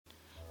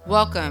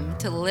Welcome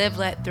to Live,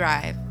 Let,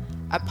 Thrive,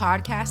 a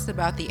podcast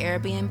about the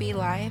Airbnb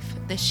life,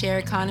 the share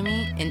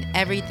economy, and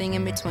everything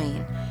in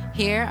between.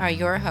 Here are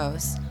your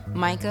hosts,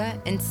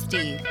 Micah and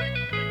Steve.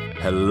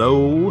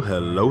 Hello.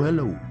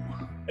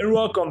 And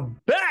welcome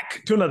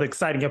back to another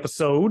exciting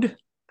episode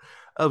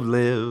Of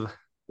Live,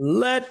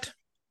 Let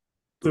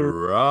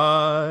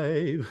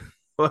Thrive.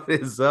 What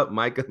is up,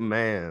 Micah,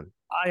 man?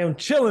 I am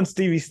chilling,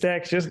 Stevie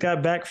Stacks. Just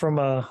got back from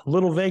a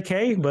little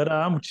vacay, but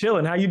I'm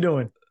chilling. How you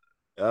doing?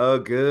 Oh,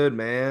 good,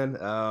 man.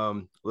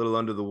 A little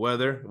under the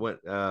weather.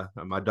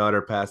 My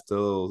daughter passed a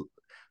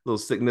little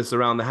sickness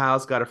around the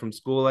house, got it from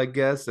school, I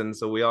guess. And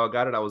so we all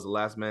got it. I was the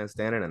last man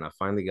standing, and I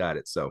finally got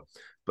it. So,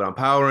 but I'm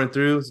powering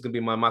through. It's gonna be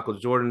my Michael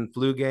Jordan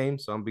flu game,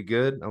 so I'll be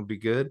good.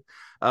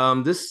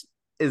 This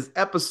is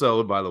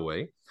episode, by the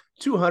way,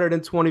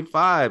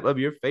 225 of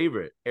your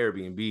favorite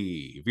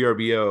Airbnb,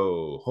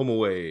 VRBO,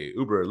 HomeAway,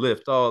 Uber,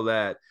 Lyft, all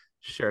that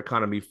share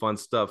economy fun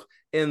stuff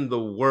in the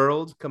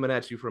world, coming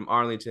at you from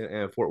Arlington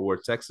and Fort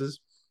Worth, Texas.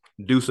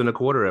 Deuce and a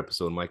quarter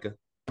episode, Micah.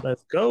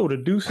 Let's go to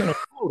Deuce and a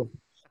Quarter.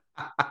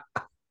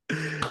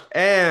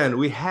 And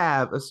we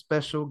have a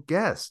special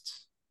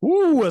guest.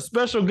 Ooh, a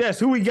special guest.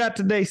 Who we got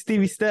today,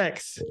 Stevie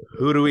Stacks?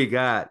 Who do we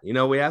got? You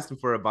know, we asked him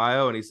for a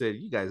bio, and he said,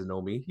 "You guys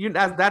know me."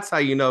 That's how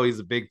you know he's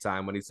a big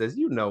time, when he says,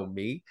 "You know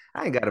me."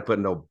 I ain't got to put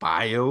no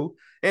bio.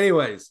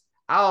 Anyways,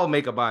 I'll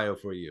make a bio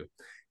for you.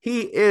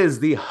 He is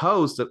the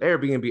host of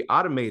Airbnb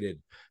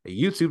Automated, a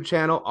YouTube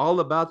channel all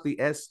about the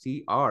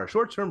STR,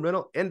 short-term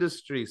rental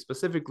industry,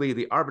 specifically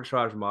the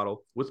arbitrage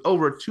model, with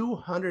over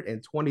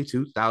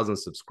 222,000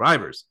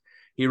 subscribers.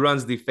 He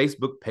runs the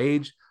Facebook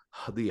page,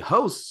 the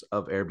host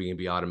of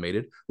Airbnb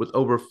Automated, with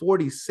over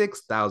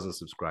 46,000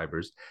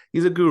 subscribers.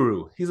 He's a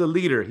guru, he's a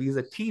leader, he's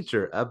a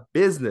teacher, a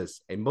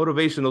business, a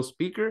motivational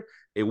speaker,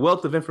 a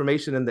wealth of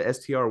information in the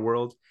STR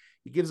world.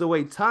 He gives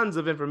away tons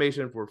of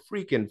information for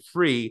freaking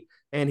free,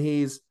 and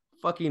he's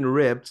fucking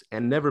ripped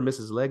and never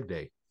misses leg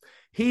day.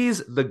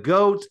 He's the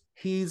GOAT.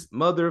 He's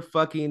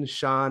motherfucking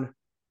Sean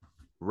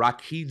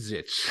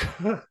Rakidzich.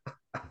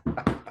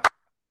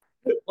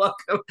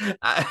 Welcome.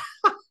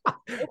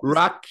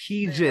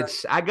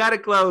 Rakidzich. I got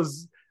it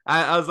close.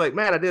 I was like,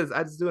 man, I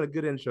just doing a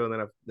good intro,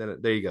 and then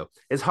there you go.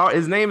 It's hard.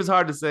 His name is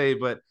hard to say,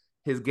 but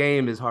his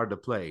game is hard to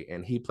play,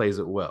 and he plays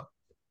it well.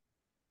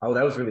 Oh,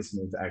 that was really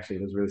smooth. Actually,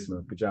 it was really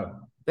smooth. Good job.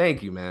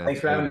 Thank you, man.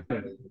 Thanks for having me.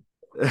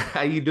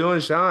 How you doing,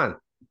 Sean?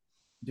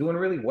 Doing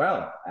really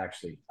well,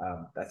 actually.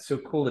 That's so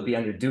cool to be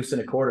on your Deuce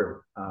and a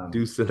Quarter.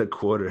 Deuce and a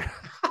quarter.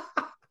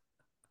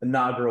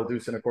 Inaugural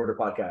Deuce and a Quarter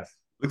podcast.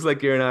 Looks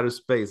like you're in outer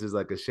space. There's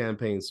like a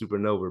champagne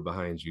supernova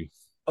behind you.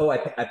 Oh, I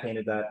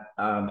painted that.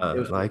 It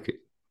was like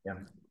it. Yeah.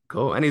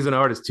 Cool. And he's an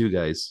artist too,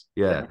 guys.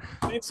 Yeah.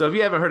 So if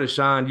you haven't heard of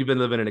Sean, you've been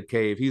living in a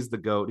cave. He's the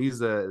GOAT. He's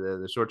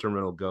the short-term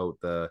rental GOAT,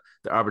 the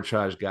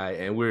arbitrage guy.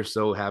 And we're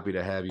so happy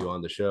to have you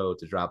on the show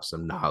to drop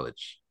some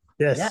knowledge.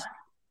 Yes. Yeah.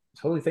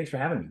 Totally. Thanks for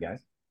having me,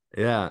 guys.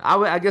 Yeah.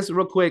 I guess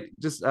real quick,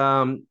 just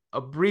a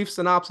brief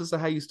synopsis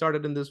of how you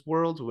started in this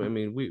world. I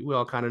mean, we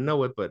all kind of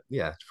know it, but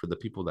yeah, for the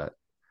people that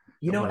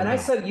And I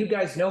said you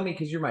guys know me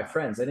because you're my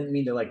friends. I didn't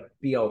mean to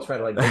be all try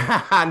to I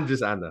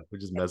know. We're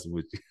just messing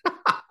with you.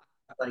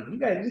 like you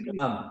guys.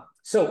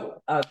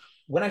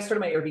 When I started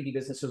my Airbnb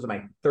business, it was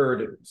my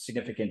third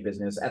significant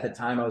business. At the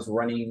time, I was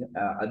running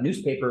a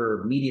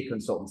newspaper media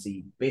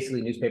consultancy.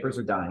 Basically, newspapers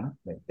are dying.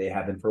 They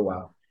have been for a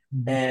while.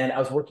 And I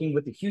was working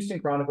with the Houston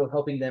Chronicle,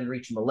 helping them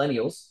reach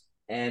millennials.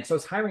 And so I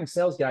was hiring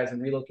sales guys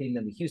and relocating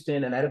them to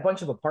Houston. And I had a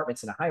bunch of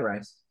apartments in a high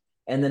rise.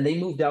 And then they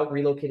moved out,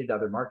 relocated to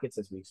other markets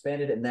as we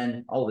expanded. And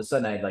then all of a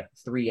sudden, I had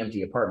 3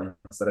 empty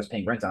apartments that I was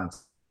paying rent on.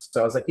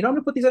 So I was like, I'm going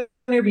to put these on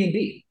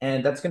Airbnb.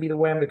 And that's going to be the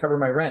way I'm going to cover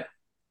my rent.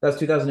 That was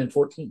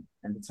 2014.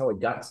 And that's how I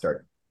got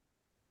started.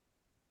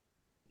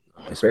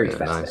 It's very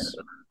fast. Nice.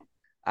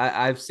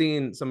 I've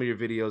seen some of your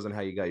videos on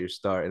how you got your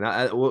start, and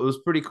what was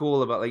pretty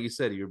cool about, like you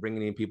said, you're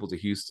bringing in people to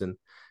Houston,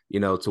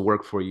 to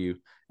work for you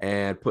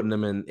and putting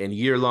them in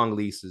year-long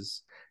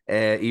leases.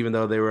 And even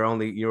though you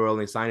were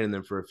only signing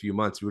them for a few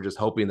months, you were just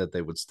hoping that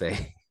they would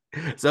stay.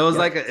 So it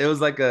was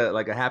like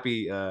a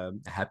happy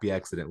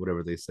accident,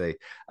 whatever they say,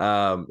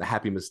 a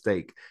happy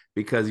mistake,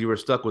 because you were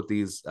stuck with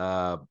these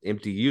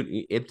empty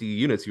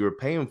units you were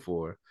paying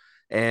for.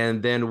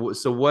 And then,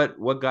 so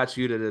what got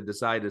you to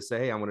decide to say,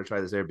 hey, I want to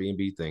try this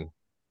Airbnb thing?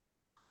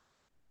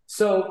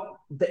 So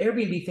the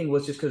Airbnb thing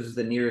was just because it's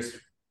the nearest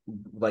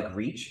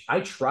reach. I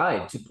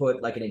tried to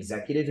put an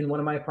executive in one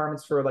of my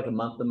apartments for a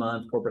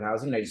month-to-month corporate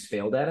housing, and I just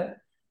failed at it.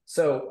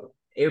 So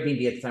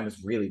Airbnb at the time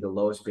was really the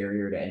lowest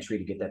barrier to entry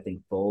to get that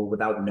thing full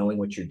without knowing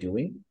what you're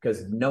doing,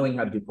 because knowing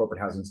how to do corporate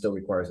housing still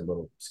requires a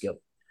little skill.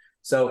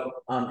 So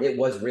it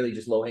was really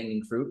just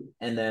low-hanging fruit,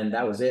 and then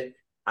that was it.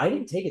 I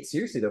didn't take it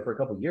seriously, though, for a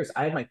couple of years.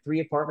 I had my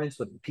 3 apartments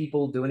with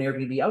people doing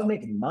Airbnb. I was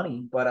making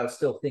money, but I was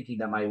still thinking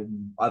that my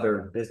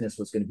other business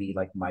was going to be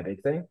my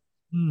big thing.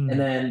 And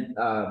then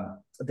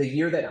the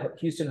year that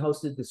Houston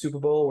hosted the Super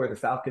Bowl, where the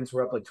Falcons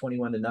were up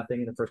 21-0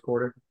 in the first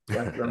quarter,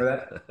 remember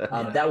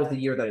that? That was the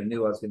year that I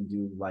knew I was going to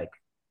do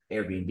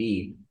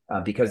Airbnb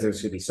because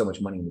there's going to be so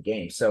much money in the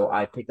game. So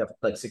I picked up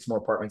like 6 more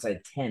apartments. I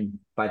had 10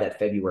 by that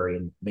February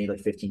and made like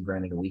 15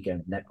 grand in a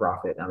weekend net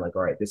profit. And I'm like,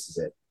 all right, this is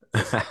it.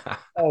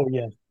 Oh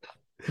yeah.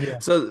 Yeah.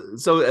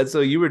 So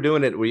you were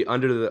doing it. Were you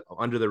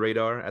under the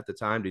radar at the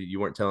time? You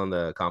weren't telling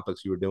the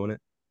complex you were doing it?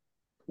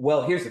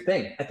 Well, here's the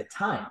thing. At the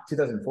time,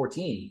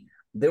 2014,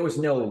 there was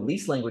no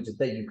lease languages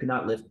that you could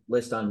not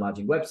list on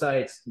lodging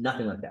websites,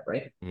 nothing like that,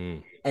 right?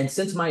 And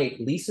since my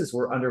leases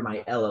were under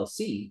my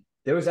LLC,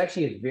 there was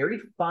actually a very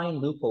fine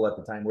loophole at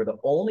the time where the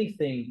only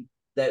thing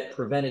that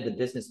prevented the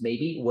business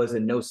maybe was a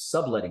no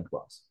subletting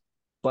clause.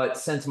 But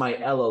since my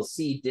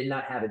LLC did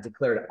not have a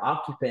declared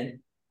occupant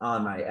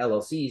on my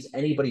LLCs,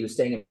 anybody who's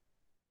staying in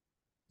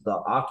the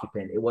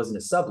occupant, it wasn't a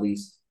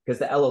sublease because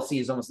the LLC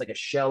is almost like a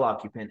shell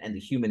occupant and the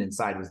human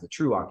inside was the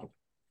true occupant.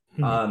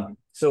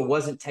 So it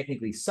wasn't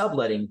technically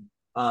subletting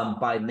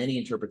by many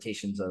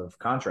interpretations of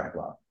contract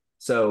law.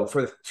 So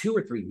for 2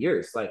 or 3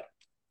 years, like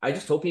I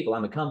just told people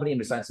I'm a company, I'm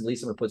going to sign some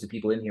lease, I'm going to put some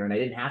people in here. And I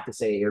didn't have to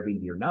say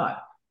Airbnb or not.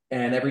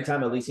 And every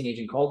time a leasing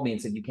agent called me and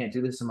said, you can't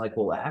do this, I'm like,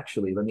 well,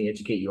 actually, let me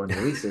educate you on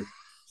the leases.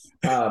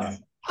 And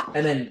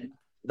then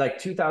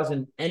like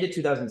end of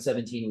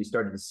 2017, we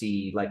started to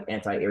see like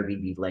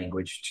anti-Airbnb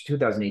language.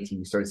 2018,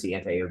 we started to see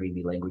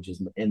anti-Airbnb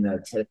languages in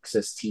the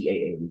Texas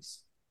TAA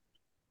lease.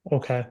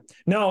 Okay.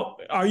 Now,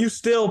 are you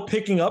still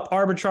picking up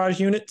arbitrage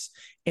units?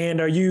 And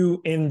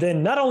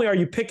then not only are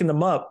you picking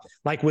them up,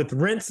 like with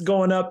rents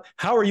going up,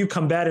 how are you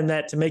combating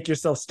that to make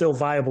yourself still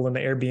viable in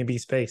the Airbnb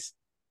space?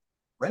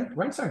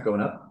 Rents aren't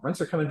going up. Rents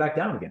are coming back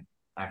down again,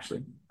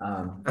 actually.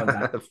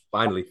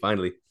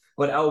 Finally.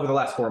 But over the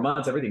last 4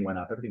 months, everything went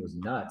up. Everything was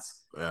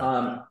nuts.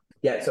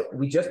 Yeah. So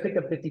we just picked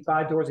up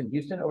 55 doors in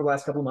Houston over the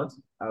last couple of months.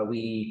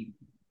 We're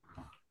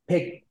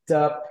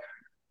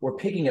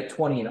picking up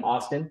 20 in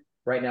Austin.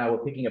 Right now,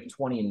 we're picking up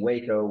 20 in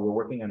Waco. We're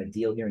working on a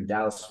deal here in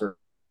Dallas for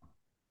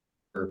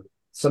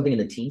something in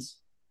the teens.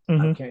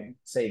 I can't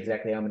say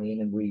exactly how many.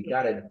 And we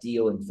got a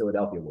deal in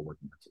Philadelphia we're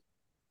working on too.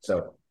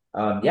 So,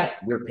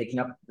 we're picking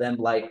up them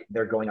like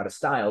they're going out of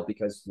style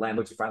because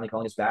landlords are finally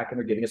calling us back and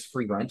they're giving us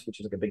free rent, which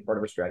is like a big part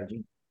of our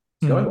strategy.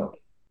 It's going well.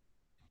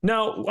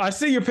 Now, I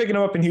see you're picking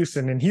them up in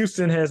Houston, and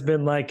Houston has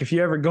been like, if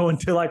you ever go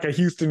into like a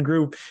Houston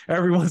group,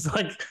 everyone's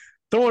like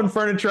throwing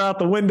furniture out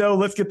the window.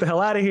 Let's get the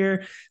hell out of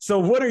here. So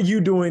what are you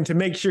doing to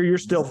make sure you're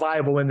still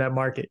viable in that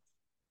market?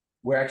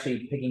 We're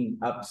actually picking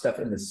up stuff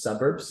in the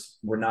suburbs.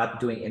 We're not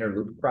doing inner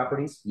loop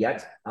properties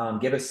yet.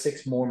 Give us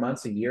 6 more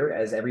months a year.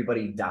 As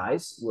everybody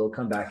dies, we'll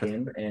come back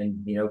in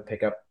and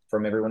pick up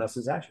from everyone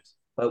else's ashes.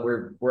 But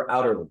we're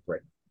outer loop right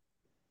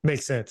now.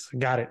 Makes sense.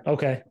 Got it.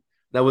 Okay.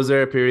 Now, was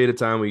there a period of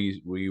time where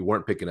you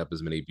weren't picking up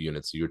as many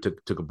units? You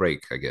took a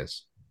break, I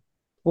guess.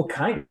 Well,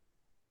 kind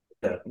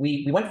of.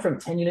 We went from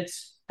 10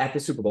 units at the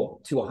Super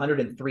Bowl to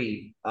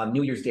 103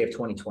 New Year's Day of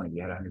 2020. We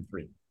had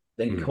 103.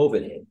 Then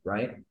COVID hit,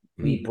 right?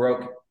 We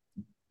broke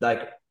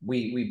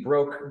we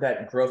broke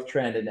that growth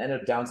trend and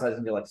ended up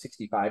downsizing to like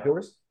 65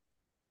 doors.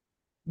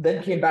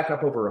 Then came back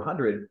up over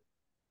 100.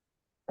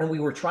 And we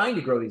were trying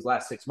to grow these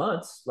last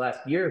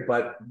year,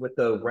 but with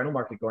the rental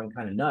market going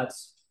kind of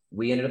nuts,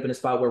 we ended up in a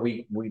spot where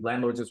we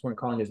landlords just weren't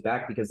calling us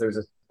back because there's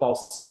a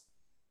false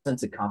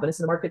sense of confidence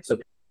in the market. So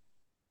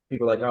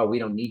people are like, oh, we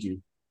don't need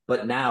you.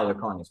 But now they're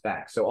calling us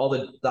back. So all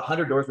the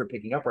 100 doors we're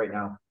picking up right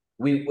now,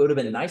 we would have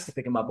been nice to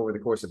pick them up over the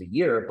course of a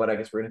year, but I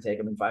guess we're going to take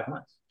them in 5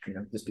 months,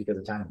 just because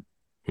of time.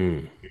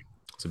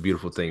 It's a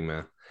beautiful thing,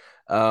 man.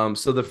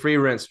 So the free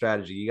rent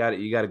strategy, you got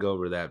to go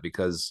over that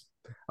because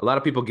a lot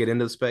of people get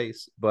into the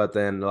space, but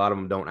then a lot of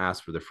them don't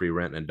ask for the free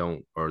rent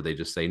or they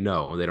just say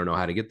no, or they don't know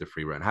how to get the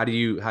free rent. How do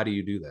you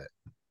do that?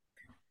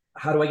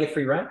 How do I get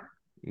free rent?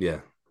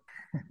 Yeah.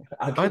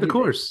 Buy the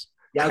course.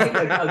 Yeah,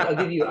 I'll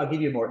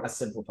give you a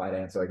simplified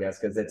answer, I guess,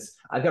 because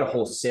I've got a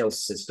whole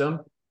sales system,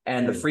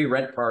 and the free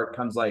rent part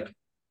comes like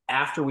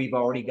after we've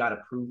already got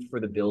approved for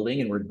the building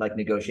and we're like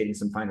negotiating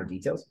some finer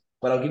details.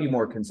 But I'll give you a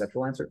more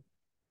conceptual answer.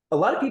 A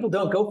lot of people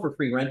don't go for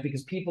free rent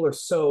because people are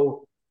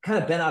so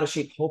kind of bent out of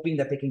shape, hoping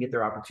that they can get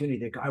their opportunity.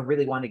 They go, I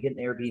really want to get an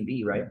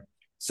Airbnb, right?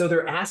 So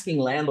they're asking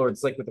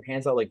landlords like with their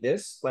hands out like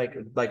this,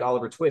 like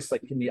Oliver Twist,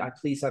 like, can I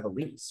please have a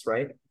lease,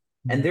 right?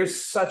 And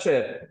there's such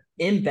a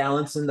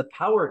imbalance in the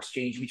power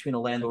exchange between a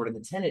landlord and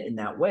the tenant in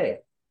that way.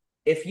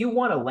 If you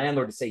want a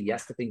landlord to say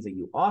yes to things that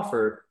you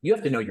offer, you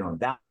have to know your own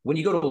value. When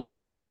you go to,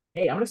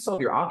 hey, I'm going to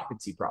solve your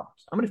occupancy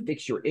problems. I'm going to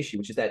fix your issue,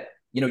 which is that,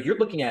 you're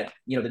looking at,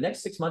 the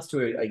next 6 months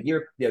to a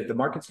year, the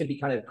market's going to be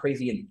kind of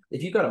crazy. And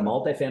if you've got a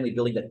multifamily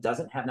building that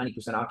doesn't have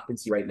 90%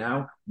 occupancy right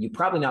now, you're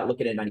probably not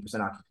looking at 90%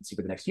 occupancy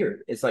for the next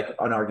year. It's like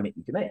an argument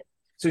you can make.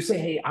 So you say,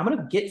 hey, I'm going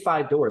to get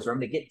 5 doors or I'm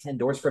going to get 10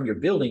 doors from your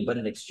building, but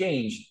in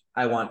exchange,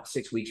 I want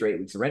 6 weeks or 8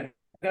 weeks of rent.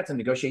 I've got some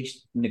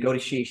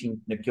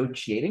negotiating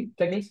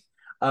techniques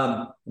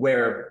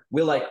where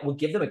we'll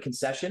give them a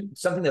concession,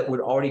 something that would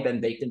already been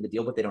baked into the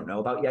deal, but they don't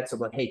know about yet. So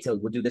like, hey, Till,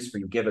 we'll do this for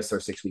you. Give us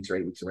our 6 weeks or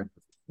 8 weeks of rent.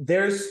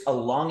 There's a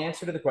long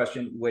answer to the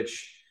question,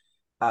 which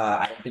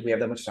I don't think we have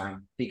that much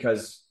time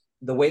because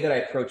the way that I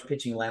approach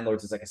pitching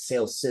landlords is like a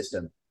sales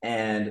system.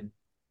 And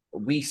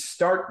we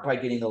start by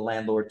getting the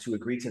landlord to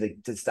agree to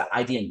the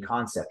idea and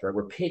concept, right?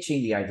 We're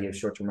pitching the idea of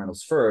short-term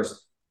rentals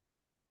first,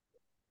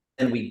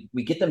 and we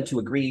get them to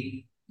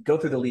agree, go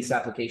through the lease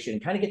application,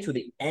 kind of get to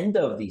the end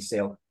of the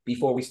sale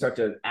before we start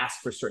to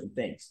ask for certain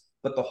things.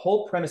 But the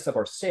whole premise of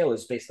our sale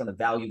is based on the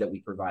value that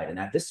we provide. And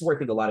this is where I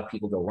think a lot of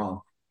people go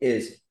wrong,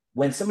 is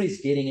when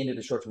somebody's getting into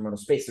the short-term rental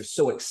space, they're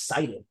so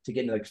excited to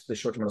get into the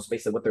short-term rental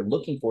space that what they're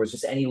looking for is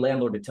just any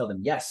landlord to tell them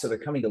yes. So they're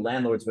coming to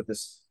landlords with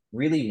this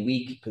really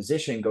weak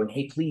position going,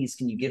 hey, please,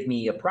 can you give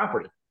me a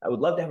property? I would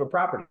love to have a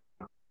property.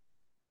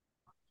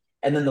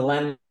 And then the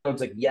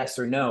landlord's like, yes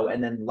or no.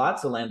 And then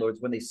lots of landlords,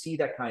 when they see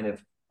that kind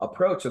of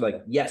approach, are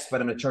like, yes,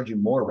 but I'm going to charge you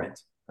more rent,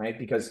 right?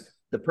 Because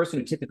the person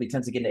who typically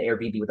tends to get into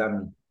Airbnb without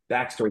any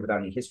backstory,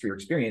 without any history or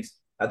experience,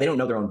 they don't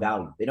know their own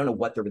value. They don't know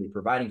what they're really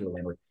providing to the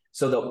landlord.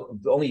 So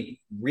the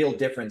only real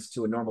difference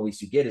to a normal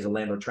lease you get is a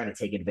landlord trying to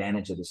take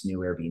advantage of this new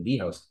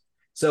Airbnb host.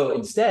 So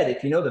instead,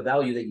 if you know the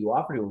value that you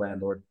offer to a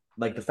landlord,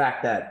 like the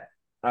fact that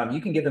you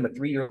can give them a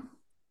 3-year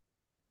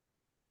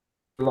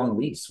long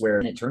lease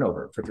where tenant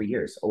turnover for 3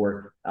 years,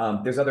 or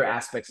there's other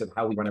aspects of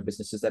how we run our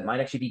businesses that might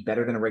actually be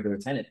better than a regular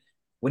tenant.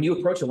 When you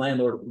approach a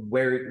landlord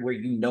where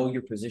you know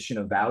your position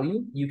of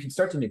value, you can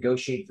start to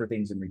negotiate for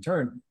things in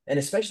return. And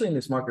especially in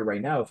this market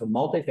right now, if a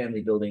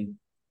multifamily building,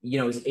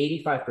 is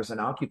 85%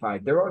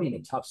 occupied, they're already in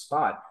a tough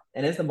spot.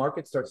 And as the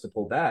market starts to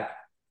pull back,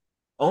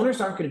 owners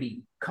aren't going to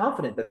be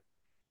confident that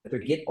they're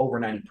get over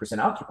 90%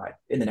 occupied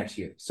in the next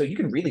year. So you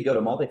can really go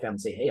to multifamily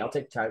and say, hey, I'll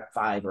take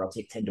 5 or I'll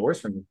take 10 doors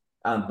from you.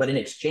 But in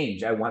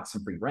exchange, I want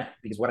some free rent,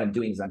 because what I'm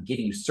doing is I'm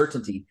giving you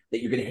certainty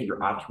that you're going to hit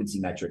your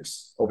occupancy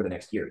metrics over the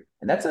next year.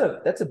 And that's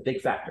a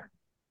big factor.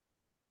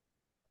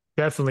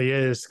 Definitely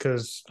is,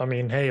 because I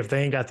mean, hey, if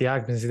they ain't got the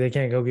occupancy, they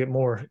can't go get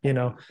more.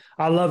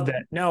 I love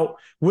that. Now,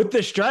 with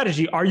this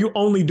strategy, are you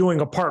only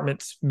doing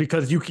apartments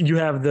because you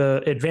have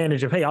the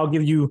advantage of, hey, I'll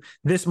give you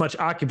this much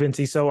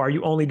occupancy? So are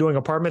you only doing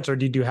apartments, or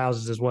do you do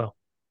houses as well?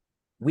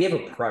 We have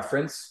a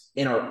preference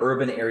in our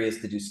urban areas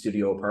to do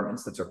studio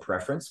apartments. That's our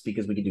preference,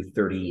 because we can do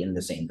 30 in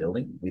the same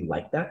building. We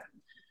like that.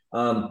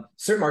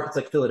 Certain markets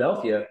like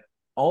Philadelphia,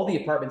 all the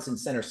apartments in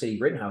Center City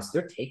Rittenhouse,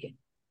 they're taken,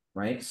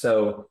 right?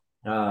 So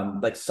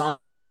like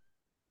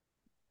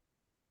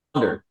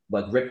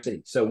like Rip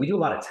City. So we do a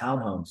lot of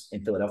townhomes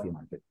in Philadelphia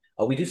market.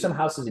 We do some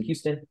houses in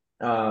Houston.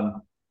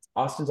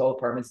 Austin's all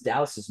apartments.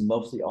 Dallas is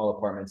mostly all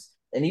apartments.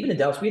 And even in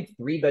Dallas, we had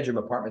 3-bedroom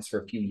apartments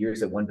for a few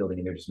years at one building,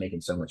 and they're just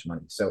making so much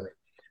money. So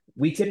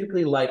we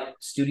typically like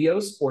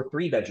studios or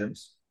 3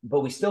 bedrooms,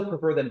 but we still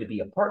prefer them to be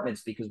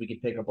apartments because we can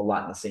pick up a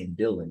lot in the same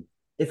building.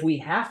 If we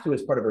have to,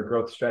 as part of our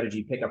growth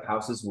strategy, pick up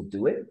houses, we'll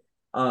do it.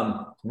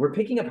 We're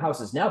picking up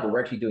houses now, but we're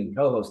actually doing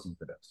co-hosting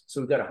for those.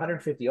 So we've got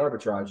 150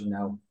 arbitrage, and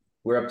now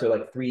we're up to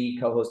like 3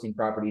 co-hosting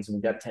properties, and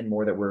we've got 10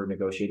 more that we're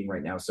negotiating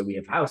right now. So we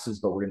have houses,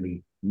 but we're going to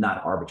be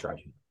not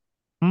arbitraging.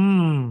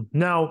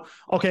 Now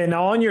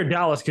on your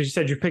Dallas, because you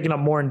said you're picking up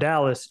more in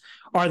Dallas,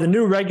 are the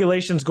new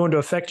regulations going to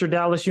affect your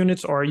Dallas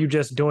units, or are you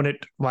just doing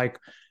it like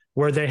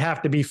where they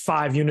have to be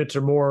 5 units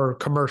or more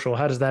commercial?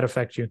 How does that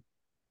affect you?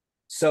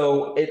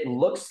 So it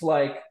looks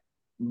like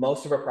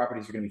most of our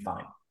properties are going to be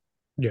fine.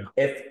 Yeah.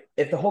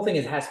 If the whole thing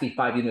has to be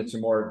 5 units or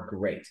more,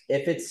 great.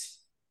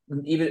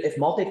 Even if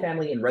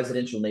multifamily in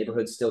residential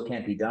neighborhoods still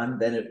can't be done,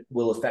 then it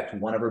will affect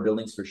one of our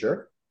buildings for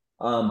sure.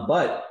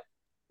 But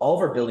all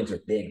of our buildings are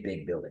big,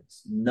 big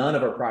buildings. None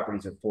of our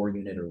properties are 4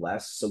 unit or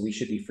less. So we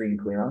should be free and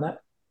clear on that.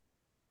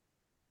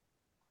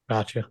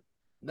 Gotcha.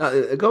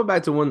 Now, go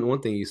back to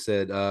one thing you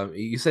said.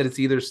 You said it's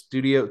either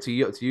studio to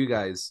you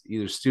guys,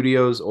 either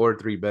studios or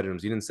 3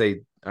 bedrooms. You didn't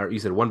say, or you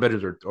said 1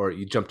 bedrooms, or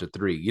you jumped to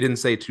 3. You didn't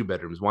say 2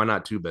 bedrooms. Why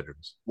not 2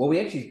 bedrooms? Well, we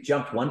actually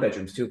jumped 1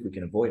 bedrooms too, if we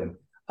can avoid them.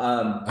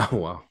 Oh,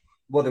 wow.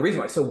 Well, the reason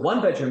why, so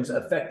 1 bedrooms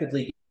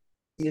effectively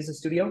is a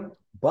studio,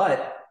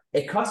 but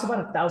it costs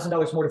about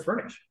 $1,000 more to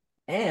furnish.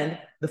 And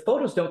the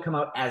photos don't come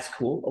out as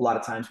cool a lot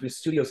of times, because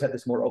studios have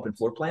this more open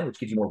floor plan, which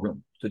gives you more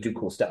room to do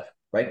cool stuff,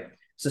 right?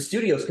 So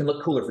studios can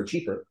look cooler for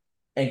cheaper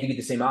and give you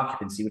the same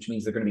occupancy, which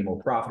means they're going to be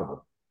more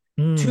profitable.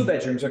 2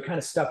 bedrooms are kind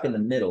of stuck in the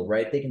middle,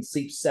 right? They can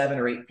sleep 7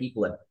 or 8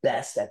 people at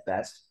best.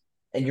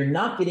 And you're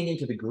not getting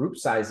into the group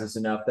sizes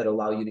enough that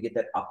allow you to get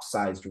that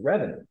upsized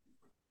revenue.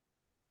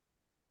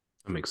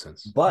 That makes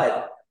sense.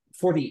 But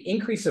for the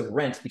increase of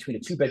rent between a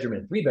 2-bedroom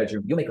and a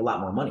 3-bedroom, you'll make a lot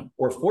more money.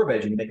 Or a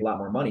 4-bedroom, you make a lot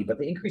more money. But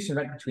the increase in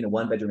rent between a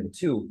 1-bedroom and a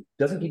 2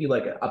 doesn't give you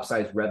like an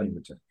upsized revenue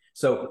return.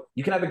 So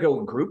you can either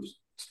go groups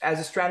as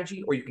a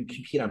strategy, or you can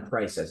compete on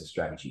price as a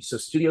strategy. So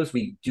studios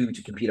we do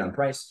to compete on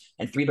price,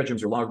 and 3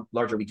 bedrooms or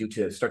larger we do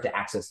to start to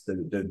access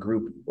the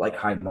group like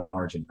high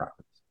margin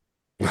properties.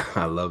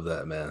 I love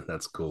that, man.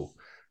 That's cool.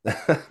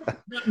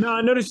 No,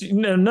 I noticed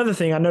another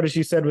thing. I noticed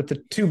you said with the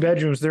 2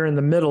 bedrooms, they're in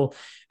the middle.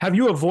 Have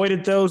you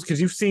avoided those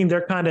because you've seen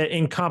they're kind of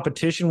in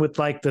competition with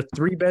like the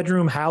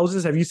 3-bedroom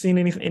houses? Have you seen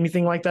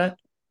anything like that?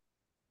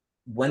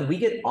 When we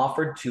get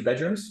offered 2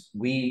 bedrooms,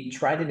 we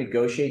try to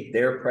negotiate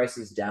their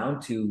prices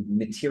down to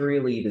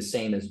materially the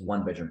same as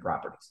 1-bedroom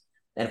properties.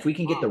 And if we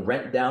can get the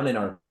rent down in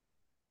our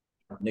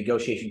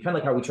negotiation, kind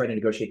of like how we try to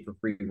negotiate for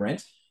free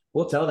rent,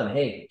 we'll tell them,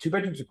 hey, 2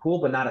 bedrooms are cool,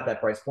 but not at that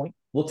price point.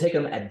 We'll take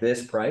them at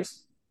this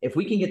price. If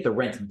we can get the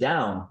rent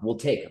down, we'll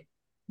take them,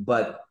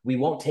 but we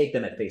won't take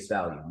them at face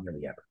value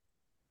nearly ever.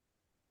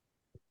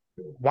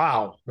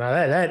 Wow.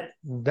 Now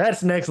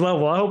that's next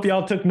level. I hope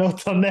y'all took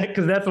notes on that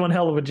because that's one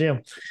hell of a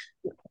gym.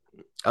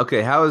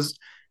 Okay, how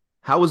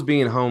was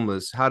being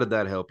homeless? How did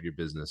that help your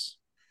business?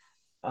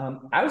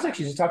 I was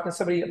actually just talking to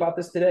somebody about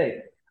this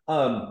today.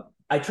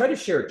 I tried to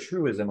share a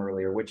truism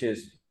earlier, which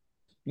is,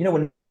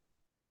 when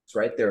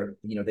right,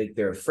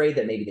 they're afraid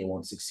that maybe they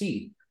won't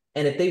succeed,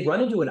 and if they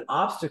run into an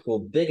obstacle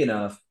big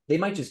enough, they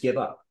might just give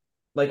up.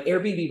 Like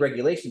Airbnb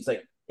regulations,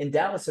 like in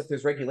Dallas, if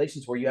there's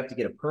regulations where you have to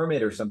get a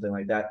permit or something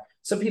like that,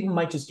 some people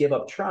might just give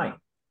up trying,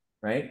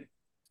 right?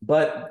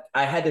 But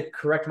I had to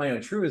correct my own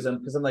truism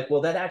because I'm like,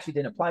 well, that actually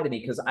didn't apply to me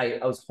because I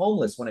was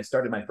homeless when I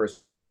started my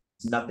first.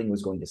 Nothing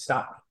was going to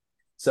stop me.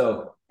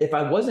 So if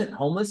I wasn't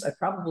homeless, I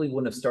probably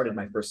wouldn't have started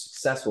my first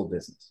successful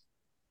business.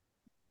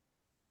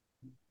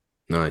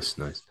 Nice.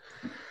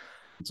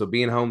 So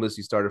being homeless,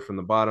 you started from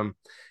the bottom.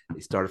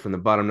 You started from the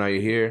bottom. Now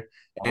you're here,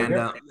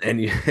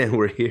 and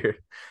we're here,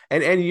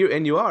 and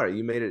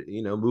you made it.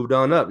 Moved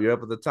on up. You're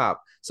up at the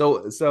top.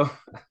 So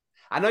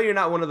I know you're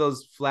not one of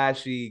those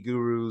flashy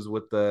gurus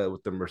with the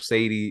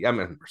Mercedes. I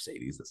mean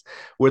Mercedes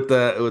with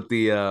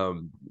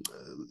the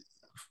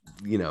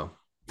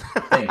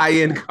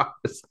high-end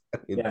cars.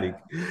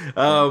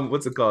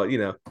 What's it called?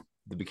 The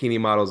bikini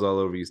models all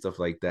over you, stuff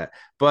like that.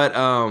 But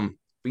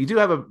you do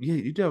have a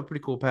pretty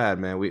cool pad,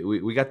 man.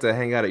 We got to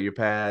hang out at your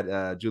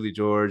pad. Julie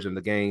George and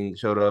the gang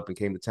showed up and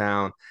came to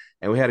town,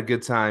 and we had a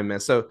good time, man.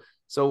 So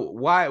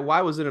why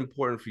was it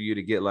important for you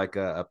to get like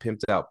a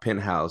pimped out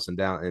penthouse in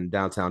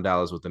downtown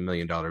Dallas with $1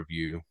 million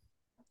view?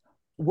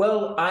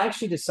 Well, I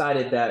actually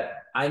decided that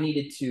I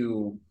needed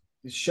to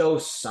show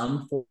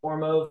some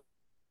form of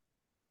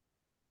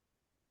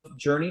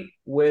journey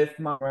with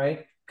my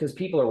right because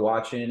people are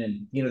watching,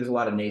 and there's a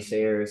lot of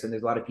naysayers, and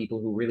there's a lot of people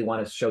who really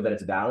want to show that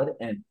it's valid,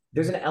 and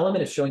there's an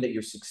element of showing that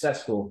you're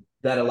successful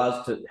that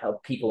allows to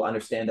help people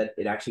understand that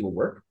it actually will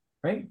work,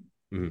 right?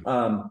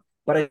 Mm-hmm.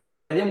 But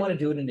I didn't want to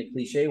do it in a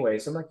cliche way,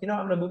 so I'm like, I'm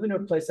going to move into a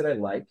place that I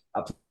like.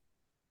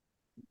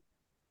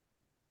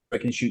 I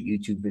can shoot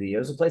YouTube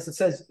videos, a place that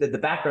says that the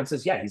background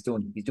says, yeah, he's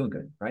doing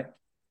good, right?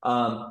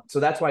 So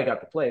that's why I got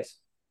the place.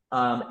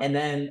 And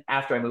then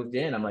after I moved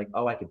in, I'm like,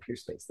 oh, I could peer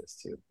space this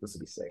too. This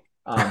would be sick.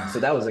 So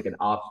that was like an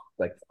off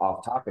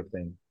topic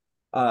thing.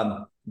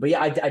 But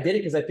yeah, I did it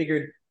because I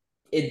figured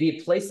it'd be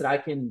a place that I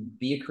can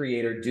be a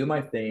creator, do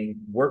my thing,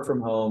 work from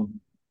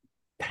home,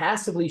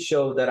 passively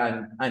show that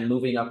I'm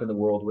moving up in the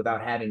world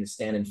without having to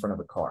stand in front of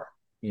a car,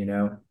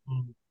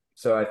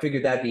 So I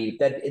figured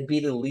it'd be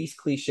the least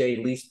cliche,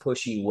 least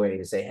pushy way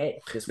to say, hey,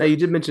 this now works. You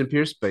did mention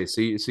peer space.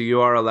 So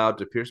you are allowed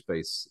to peer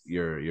space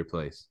your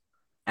place.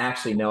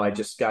 Actually, no, I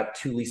just got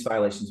 2 lease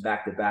violations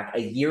back to back.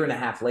 A year and a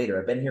half later,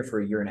 I've been here for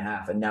a year and a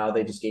half, and now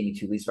they just gave me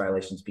 2 lease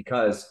violations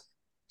because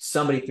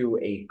somebody threw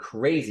a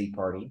crazy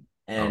party.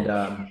 And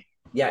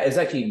it was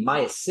actually my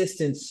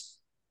assistant's.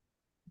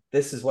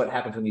 This is what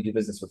happens when you do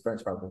business with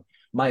friends, probably.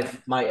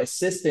 My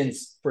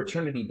assistant's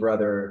fraternity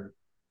brother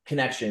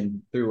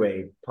connection threw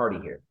a party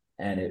here,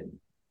 and it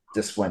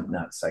just went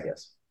nuts, I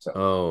guess. So.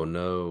 Oh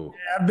no!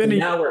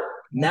 Yeah,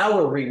 now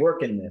we're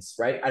reworking this,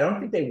 right? I don't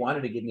think they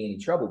wanted to give me any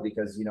trouble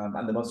because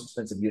I'm the most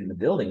expensive unit in the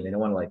building. They don't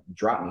want to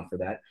drop me for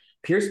that.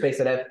 Peer space,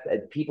 I'd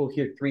have people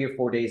here 3 or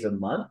 4 days a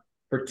month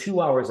for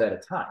 2 hours at a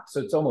time, so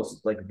it's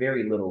almost like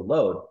very little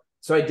load.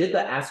 So I did the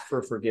ask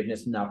for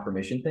forgiveness, not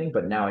permission thing,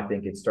 but now I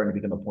think it's starting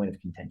to become a point of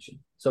contention.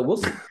 So we'll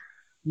see.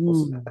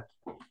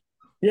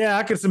 Yeah,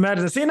 I could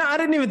imagine. See, I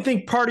didn't even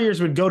think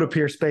partiers would go to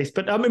peer space,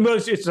 but I mean,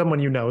 it's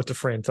someone it's a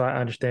friend, so I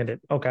understand it.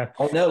 Okay.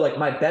 Oh no, like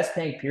my best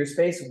paying peer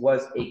space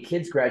was a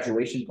kid's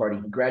graduation party.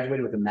 He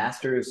graduated with a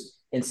master's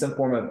in some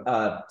form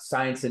of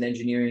science and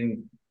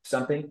engineering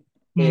something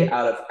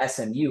out of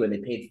SMU, and they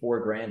paid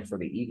 $4,000 for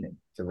the evening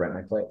to rent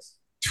my place.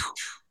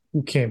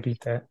 You can't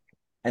beat that.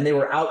 And they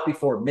were out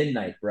before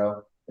midnight,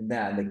 bro.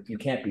 And you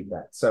can't beat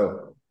that.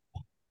 So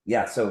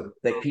yeah, so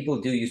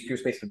people do use peer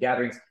space for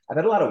gatherings. I've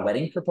had a lot of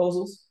wedding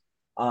proposals.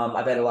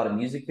 I've had a lot of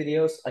music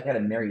videos. I had a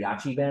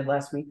mariachi band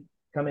last week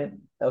come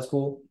in. That was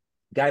cool.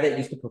 Guy that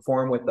used to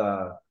perform with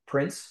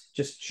Prince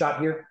just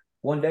shot here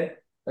one day.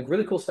 Like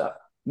really cool stuff.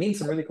 Meeting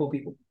some really cool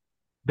people.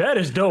 That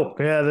is dope.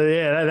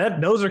 Yeah.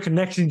 Those are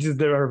connections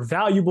that are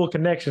valuable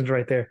connections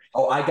right there.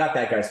 Oh, I got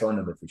that guy's phone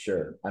number for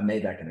sure. I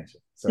made that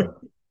connection. So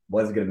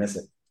wasn't gonna miss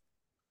it.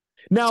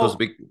 Now, so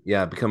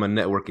it's become a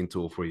networking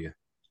tool for you.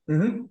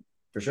 Mm-hmm.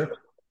 For sure.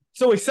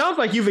 So it sounds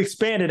like you've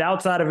expanded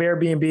outside of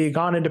Airbnb,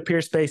 gone into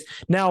peer space.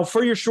 Now,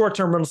 for your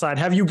short-term rental side,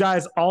 have you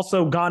guys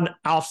also gone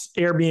off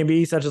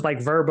Airbnb, such as like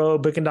Vrbo,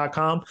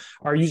 Booking.com?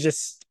 Or are you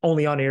just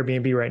only on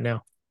Airbnb right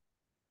now?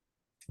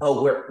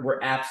 Oh, we're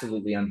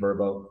absolutely on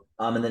Vrbo.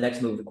 And the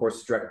next move, of course,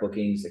 is direct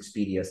bookings,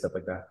 Expedia, stuff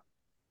like that.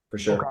 For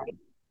sure. Okay.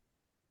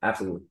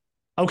 Absolutely.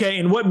 Okay,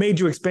 and what made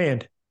you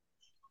expand?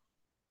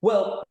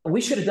 Well, we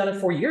should have done it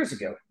 4 years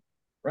ago,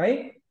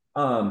 right?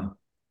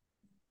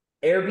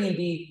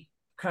 Airbnb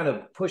kind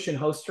of pushing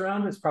hosts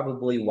around is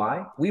probably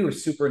why. We were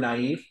super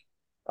naive.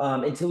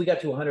 until we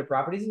got to 100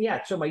 properties. And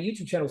yeah, so my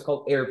YouTube channel was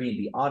called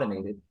Airbnb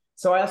Automated.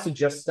 So I also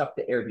just stuck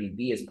to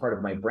Airbnb as part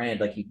of my brand,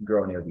 like you can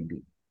grow an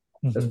Airbnb.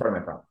 That's part of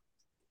my problem.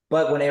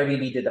 But when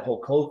Airbnb did the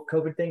whole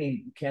COVID thing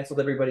and canceled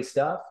everybody's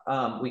stuff,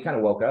 we kind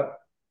of woke up.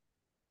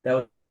 That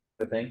was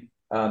the thing.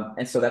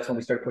 And so that's when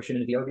we started pushing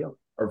into VRBO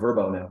or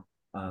Verbo now.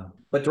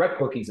 But direct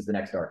bookings is the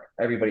next arc.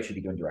 Everybody should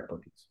be doing direct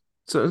bookings.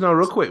 So no,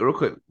 real quick,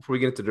 before we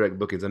get into direct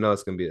bookings, I know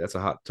that's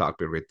a hot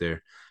topic right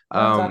there.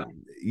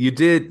 You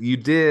did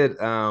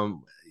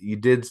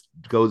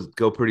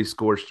go pretty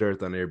scorched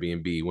earth on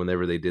Airbnb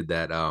whenever they did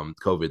that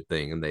COVID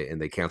thing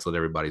and they canceled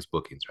everybody's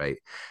bookings, right?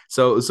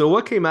 So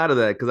what came out of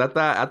that? Because I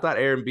thought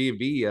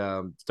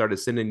Airbnb started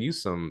sending you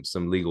some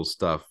legal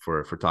stuff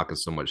for talking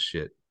so much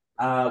shit.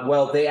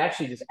 Well, they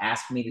actually just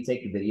asked me to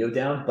take the video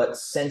down, but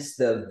since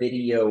the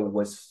video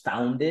was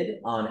founded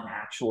on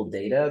actual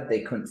data,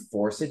 they couldn't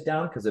force it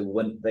down because it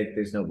wouldn't, like,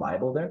 there's no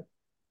libel there.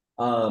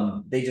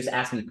 They just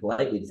asked me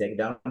politely to take it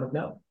down. I'm like,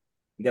 no,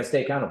 you got to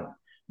stay accountable.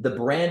 The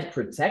brand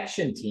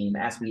protection team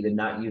asked me to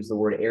not use the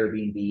word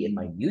Airbnb in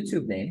my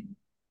YouTube name.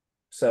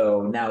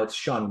 So now it's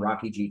Sean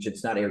Rakidzich.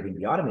 It's not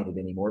Airbnb Automated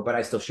anymore, but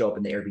I still show up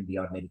in the Airbnb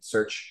Automated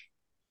search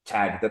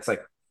tag. That's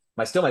like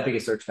still my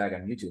biggest search tag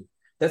on YouTube.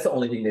 That's the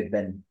only thing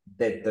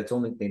that's the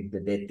only thing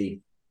that they've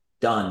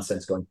done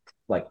since going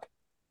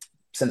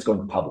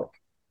public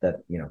that,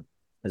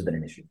 has been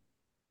an issue.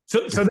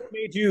 So they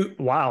made you,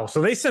 wow.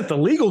 So they sent the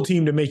legal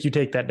team to make you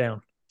take that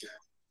down.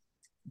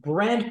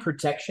 Brand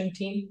protection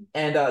team.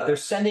 And they're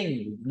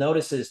sending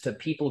notices to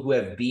people who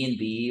have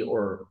B&B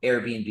or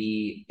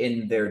Airbnb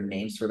in their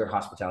names for their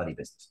hospitality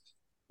businesses,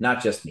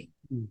 not just me.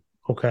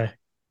 Okay.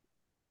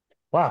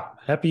 Wow.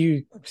 Happy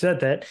you said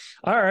that.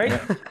 All right.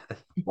 Yeah.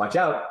 Watch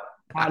out.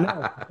 I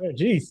know.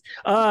 Geez.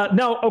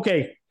 No,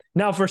 okay.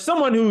 Now, for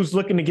someone who's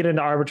looking to get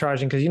into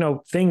arbitraging, because,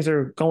 things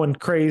are going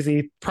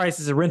crazy,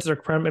 prices of rents are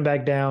coming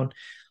back down.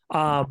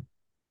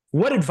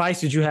 What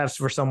advice would you have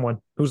for someone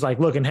who's like,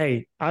 looking,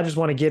 hey, I just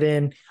want to get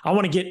in. I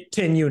want to get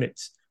 10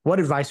 units. What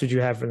advice would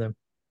you have for them?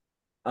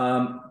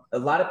 A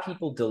lot of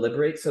people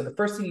deliberate. So the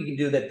first thing you can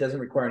do that doesn't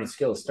require any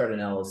skill is start an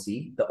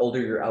LLC. The older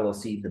your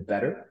LLC, the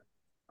better.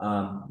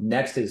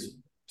 Next is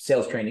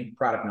sales training,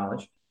 product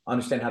knowledge.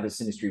 Understand how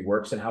this industry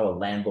works and how a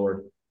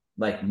landlord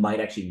might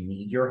actually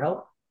need your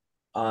help.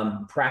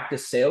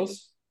 Practice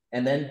sales,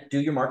 and then do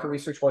your market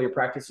research while you're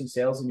practicing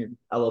sales and your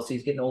LLC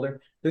is getting older.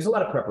 There's a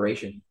lot of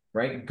preparation,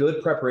 right?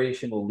 Good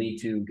preparation will lead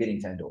to getting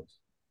 10 doors.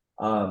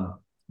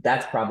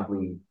 That's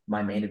probably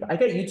my main advice. I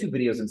got YouTube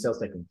videos and sales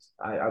techniques.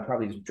 I'll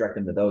probably just direct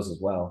them to those as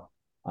well,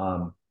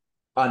 on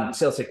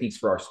sales techniques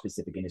for our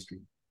specific industry.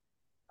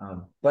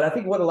 But I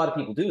think what a lot of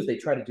people do is they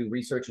try to do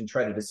research and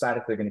try to decide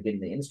if they're going to get in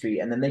the industry,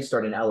 and then they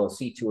start an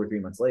LLC 2 or 3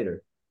 months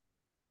later.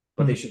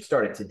 But they should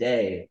start it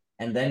today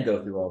and then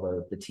go through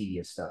all the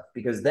tedious stuff,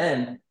 because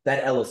then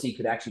that LLC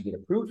could actually get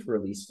approved for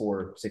a lease 4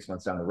 or 6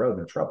 months down the road,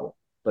 no trouble.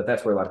 But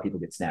that's where a lot of people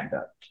get snagged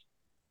up.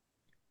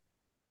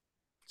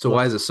 So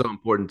why is it so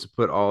important to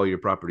put all your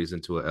properties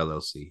into an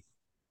LLC?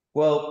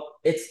 Well,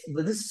 this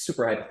is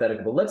super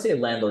hypothetical, but let's say a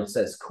landlord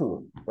says,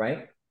 cool,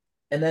 right?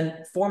 And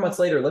then 4 months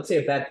later, let's say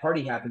a bad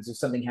party happens or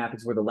something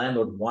happens where the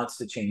landlord wants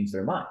to change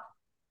their mind.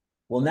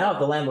 Well, now if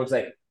the landlord's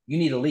like, you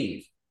need to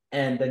leave.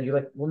 And then you're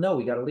like, well, no,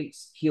 we got a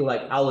lease.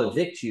 I'll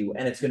evict you,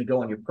 and it's going to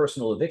go on your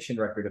personal eviction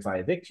record if I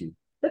evict you.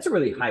 That's a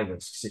really high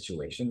risk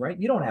situation, right?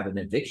 You don't have an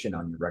eviction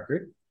on your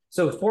record.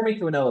 So forming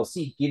through an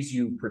LLC gives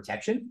you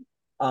protection,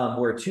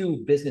 where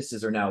 2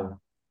 businesses are now,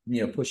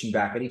 pushing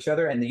back at each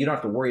other, and you don't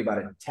have to worry about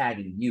it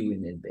tagging you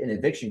in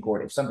eviction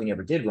court if something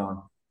ever did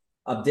go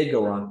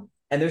wrong.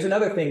 And there's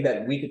another thing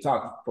that we could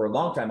talk for a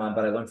long time on,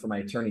 but I learned from my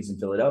attorneys in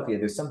Philadelphia.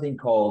 There's something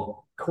called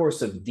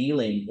course of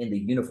dealing in the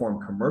Uniform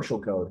Commercial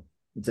Code.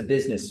 It's a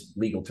business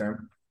legal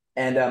term.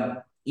 And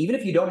even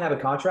if you don't have a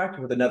contract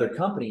with another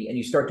company and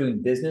you start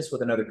doing business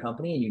with another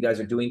company and you guys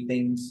are doing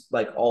things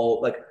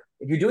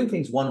if you're doing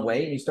things one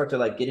way and you start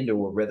to get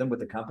into a rhythm with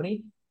the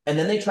company, and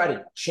then they try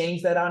to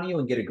change that on you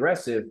and get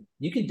aggressive,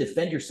 you can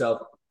defend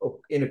yourself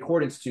in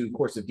accordance to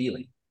course of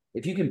dealing.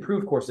 If you can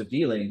prove course of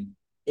dealing,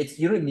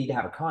 you don't even need to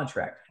have a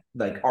contract.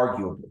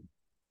 Arguably,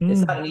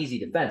 it's not an easy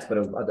defense, but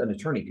an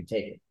attorney could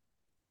take it.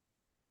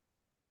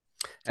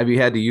 Have you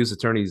had to use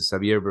attorneys?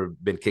 Have you ever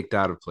been kicked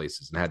out of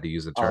places and had to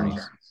use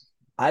attorneys?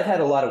 I've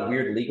had a lot of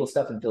weird legal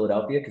stuff in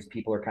Philadelphia because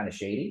people are kind of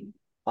shady.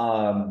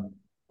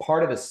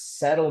 Part of a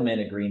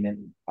settlement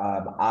agreement,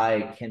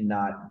 I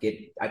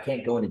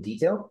can't go into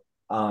detail.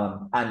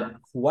 I'm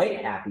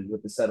quite happy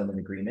with the settlement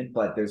agreement,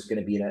 but there's going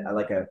to be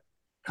a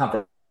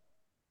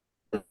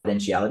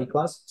confidentiality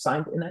clause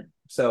signed in that.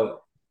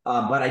 So,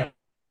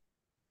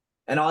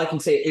 and all I can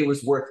say, it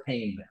was worth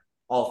paying them,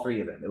 all 3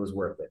 of them. It was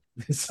worth it.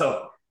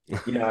 So, I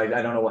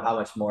don't know how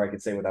much more I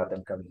could say without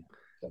them coming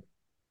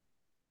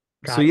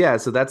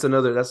out. So that's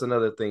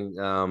another thing.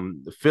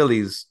 The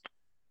Phillies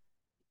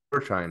are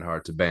trying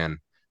hard to ban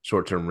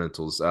short-term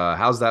rentals.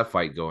 How's that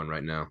fight going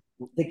right now?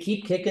 They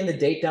keep kicking the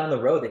date down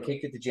the road. They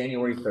kicked it to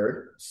January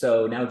 3rd.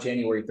 So now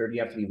January 3rd,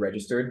 you have to be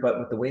registered. But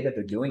with the way that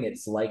they're doing it,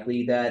 it's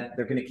likely that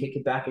they're going to kick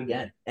it back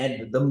again.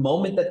 And the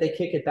moment that they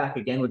kick it back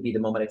again would be the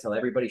moment I tell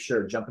everybody,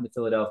 sure, jump into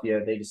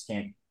Philadelphia. They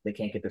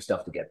can't get their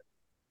stuff together.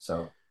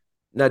 So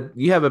now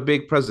you have a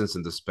big presence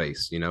in the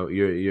space. You know,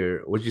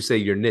 you're what'd you say?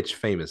 You're niche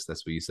famous.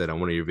 That's what you said on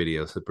one of your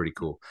videos. That's pretty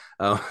cool.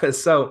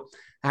 So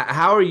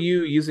how are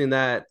you using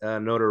that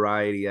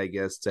notoriety, I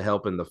guess, to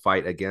help in the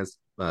fight against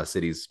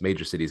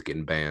major cities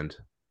getting banned?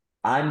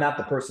 I'm not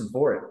the person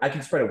for it. I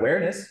can spread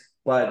awareness,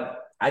 but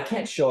I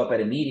can't show up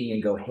at a meeting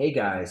and go, hey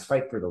guys,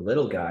 fight for the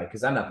little guy,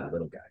 because I'm not the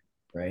little guy,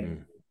 right?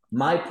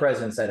 My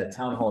presence at a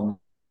town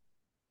hall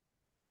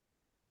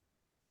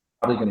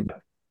probably going to be,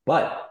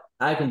 but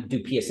I can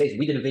do PSAs.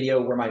 We did a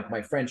video where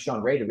my friend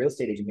Sean Ray, the real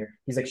estate agent here,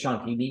 he's like, Sean,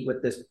 can you meet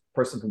with this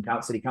person from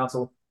city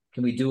council?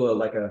 Can we do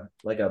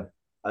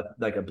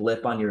a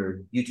blip on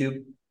your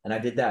YouTube? And I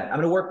did that. I'm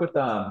going to work with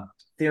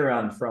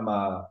Theron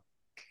from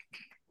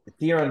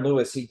Theron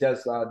Lewis. He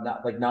does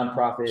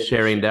nonprofit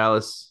Sharing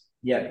Dallas.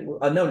 Yeah,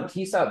 no,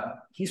 he's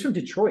from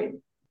Detroit.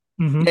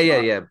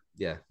 Mm-hmm.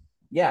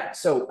 Yeah.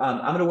 So I'm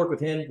going to work with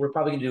him. We're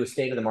probably going to do a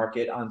state of the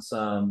market on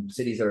some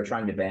cities that are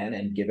trying to ban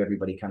and give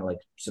everybody kind of like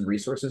some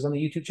resources on the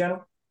YouTube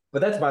channel.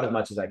 But that's about as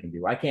much as I can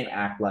do. I can't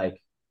act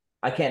like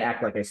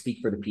I speak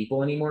for the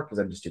people anymore because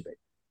I'm just too big.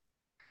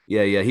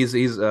 Yeah. He's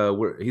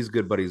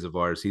good buddies of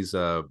ours. He's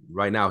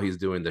right now he's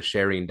doing the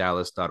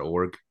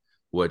sharingdallas.org,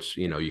 which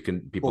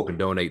people can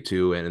donate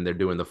to, and they're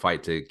doing the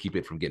fight to keep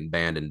it from getting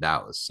banned in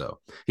Dallas. So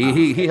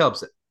he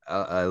helps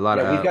a lot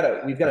of.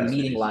 We've got a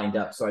meeting lined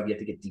up, so I've yet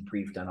to get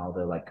debriefed on all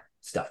the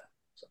stuff.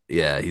 So.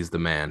 Yeah, he's the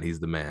man. Cool.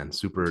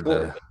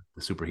 The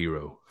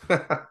superhero.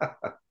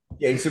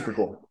 Yeah, he's super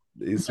cool.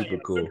 He's super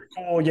cool.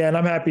 Oh yeah, and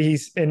I'm happy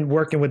he's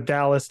working with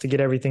Dallas to get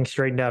everything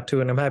straightened out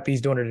too, and I'm happy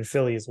he's doing it in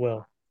Philly as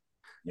well.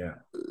 Yeah.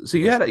 So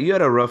you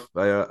had a rough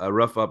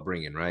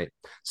upbringing, right?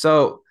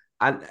 So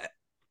I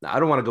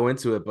don't want to go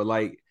into it, but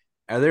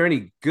are there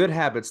any good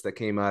habits that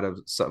came out of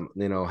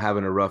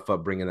having a rough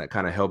upbringing that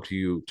kind of helped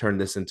you turn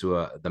this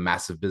into the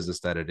massive business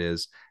that it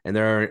is? And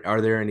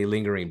are there any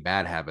lingering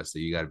bad habits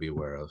that you got to be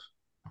aware of?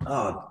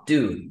 Oh,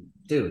 dude.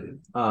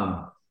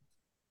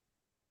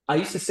 I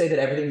used to say that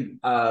everything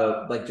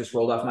just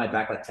rolled off my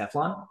back like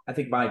Teflon. I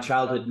think my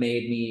childhood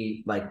made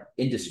me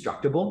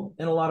indestructible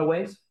in a lot of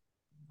ways.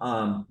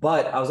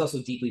 But I was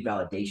also deeply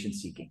validation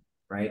seeking,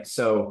 right?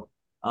 So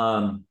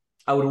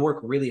I would work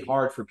really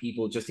hard for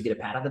people just to get a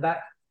pat on the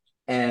back.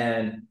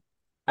 And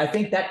I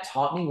think that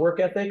taught me work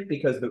ethic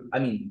because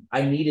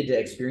I needed to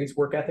experience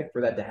work ethic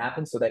for that to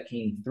happen. So that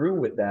came through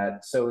with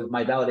that. So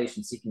my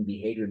validation seeking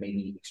behavior made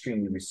me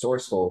extremely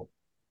resourceful.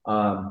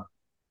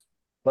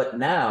 But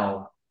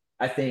now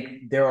I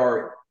think there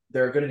are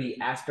going to be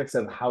aspects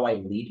of how I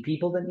lead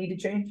people that need to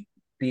change,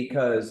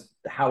 because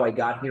how I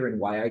got here and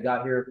why I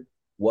got here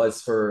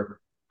was for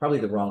probably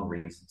the wrong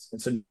reasons.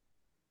 And so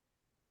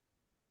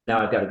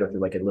now I've got to go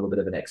through a little bit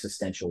of an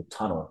existential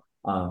tunnel,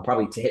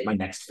 probably to hit my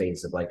next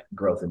phase of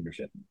growth and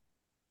leadership.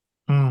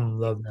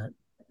 Love that.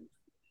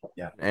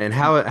 Yeah. And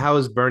how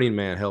has Burning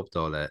Man helped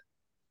all that?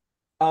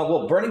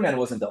 Well, Burning Man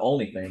wasn't the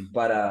only thing,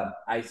 but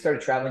I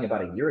started traveling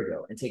about a year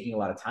ago and taking a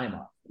lot of time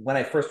off. When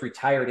I first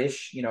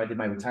retired-ish, I did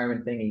my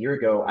retirement thing a year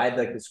ago. I had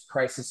this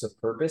crisis of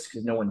purpose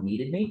because no one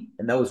needed me,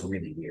 and that was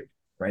really weird,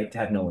 right? To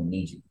have no one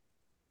need you.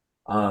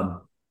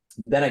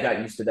 Then I got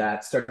used to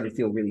that, started to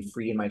feel really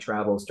free in my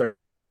travels, started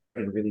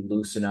to really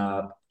loosen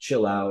up,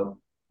 chill out.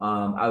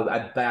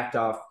 I backed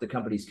off the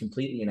companies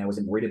completely, and I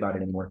wasn't worried about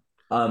it anymore.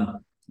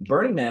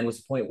 Burning Man was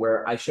the point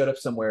where I showed up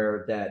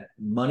somewhere that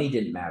money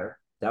didn't matter.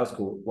 That was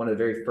cool. One of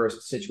the very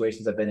first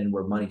situations I've been in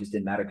where money just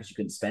didn't matter because you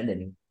couldn't spend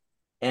any.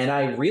 And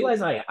I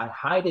realized I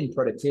hide in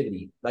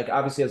productivity.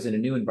 Obviously I was in a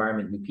new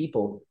environment, new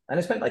people. And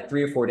I spent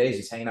 3 or 4 days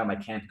just hanging out my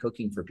camp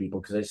cooking for people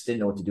because I just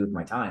didn't know what to do with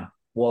my time.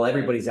 While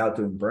everybody's out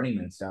doing Burning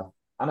Man stuff,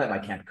 I'm at my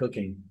camp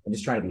cooking and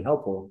just trying to be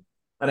helpful.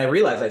 And I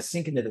realized I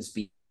sink into this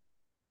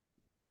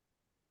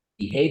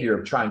behavior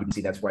of trying to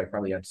see. That's why I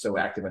probably am so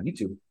active on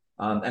YouTube.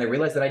 And I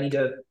realized that I need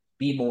to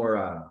be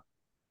more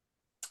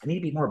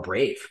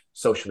brave,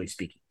 socially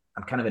speaking.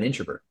 I'm kind of an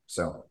introvert.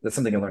 So that's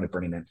something I learned at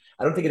Burning Man.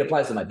 I don't think it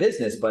applies to my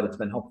business, but it's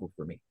been helpful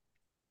for me.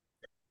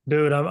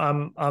 Dude,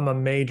 I'm a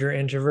major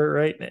introvert,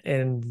 right?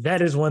 And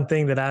that is one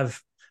thing that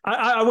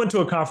I went to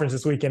a conference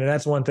this weekend, and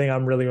that's one thing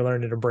I'm really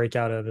learning to break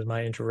out of is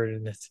my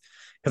introvertedness.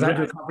 Because I went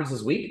to a conference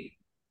this week.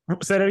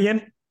 Say that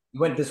again. You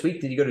went this week?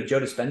 Did you go to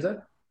Joe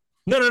Dispenza?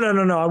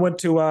 No. I went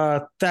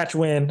to Thatch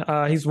Wynn.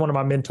 He's one of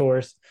my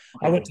mentors.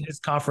 Okay. I went to his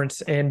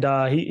conference, and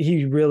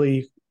he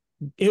really,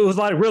 it was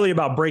really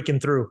about breaking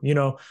through.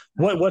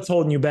 What's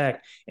holding you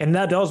back, and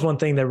that was one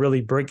thing that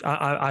really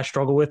I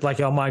struggle with.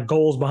 On my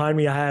goals behind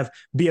me, I have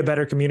be a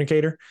better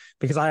communicator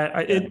because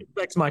it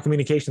affects my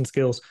communication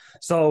skills.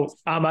 So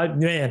I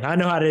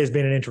know how it is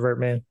being an introvert,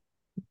 man.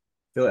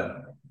 Feel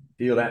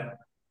that.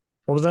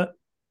 What was that?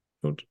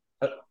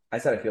 I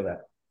said I feel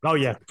that. Oh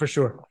yeah, for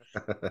sure.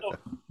 So,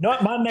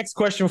 my next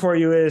question for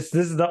you is: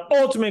 this is the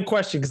ultimate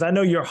question because I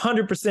know you're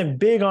 100%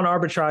 big on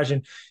arbitrage.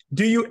 And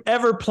do you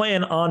ever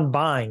plan on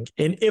buying?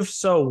 And if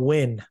so,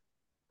 when?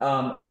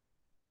 Um,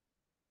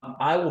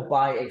 I will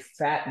buy a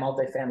fat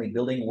multifamily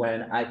building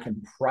when I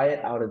can pry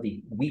it out of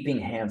the weeping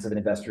hands of an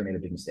investor who made a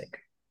big mistake.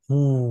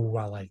 Ooh,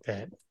 I like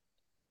that.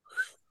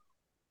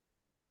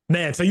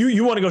 Man, so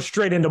you want to go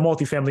straight into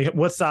multifamily.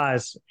 What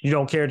size? You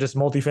don't care, just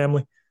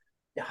multifamily?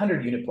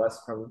 100 unit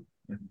plus, probably.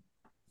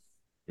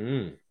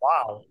 Yeah.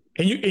 Wow.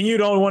 And you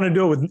don't want to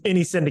do it with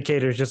any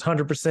syndicators, just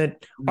 100%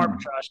 Mm.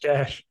 arbitrage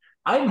cash.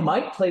 I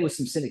might play with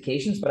some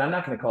syndications, but I'm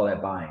not going to call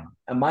that buying.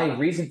 And my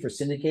reason for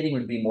syndicating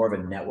would be more of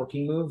a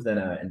networking move than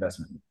an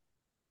investment.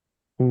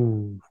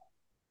 Ooh.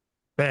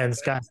 Man,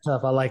 this guy's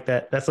tough. I like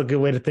that. That's a good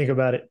way to think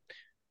about it.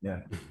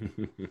 Yeah.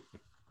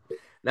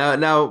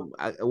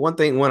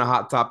 One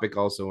hot topic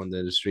also in the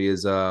industry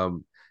is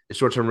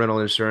short-term rental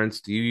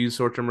insurance. Do you use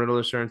short-term rental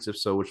insurance? If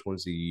so, which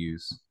ones do you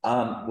use?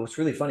 What's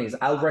really funny is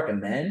I'll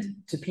recommend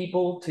to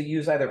people to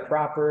use either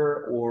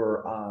Proper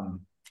or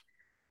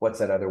what's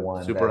that other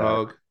one? Super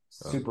Hog.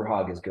 Super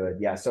Hog is good.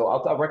 Yeah. So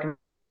I'll recommend,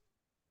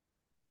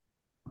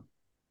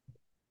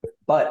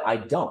 but I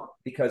don't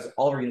because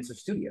all of our units are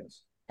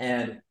studios.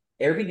 And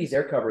Airbnb's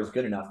air cover is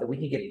good enough that we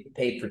can get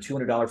paid for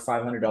 $200,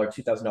 $500,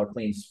 $2,000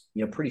 claims,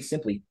 pretty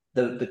simply.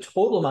 The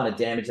total amount of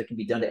damage that can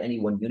be done to any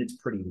one unit is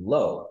pretty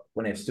low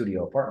when I have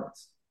studio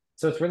apartments.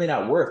 So it's really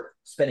not worth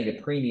spending a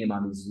premium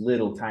on these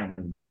little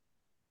tiny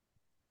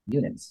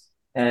units.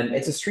 And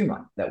it's a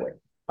streamline that way.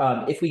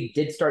 If we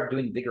did start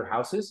doing bigger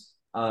houses,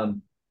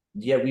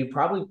 yeah, we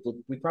probably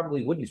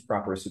would use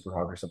Proper or Super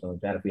Hog or something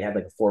like that. If we had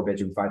like a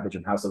 4-bedroom,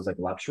 5-bedroom house that was like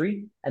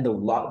luxury and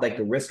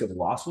the risk of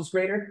loss was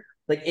greater.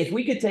 Like if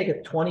we could take a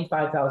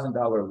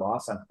 $25,000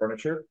 loss on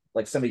furniture,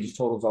 like somebody just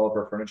totals all of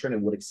our furniture and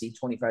it would exceed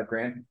 25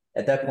 grand,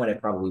 at that point I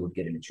probably would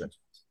get an insurance.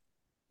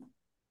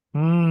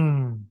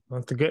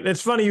 That's good.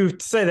 It's funny you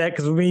say that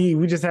because we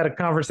just had a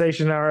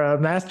conversation in our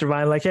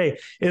mastermind. Like, hey,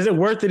 is it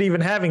worth it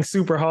even having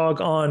Super Hog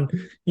on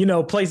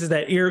places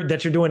that you're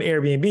doing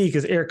Airbnb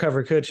because air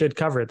cover should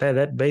cover it?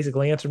 That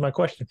basically answered my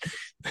question.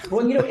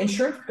 Well,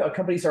 insurance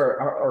companies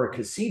are a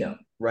casino,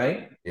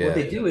 right? Yeah, what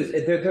they do is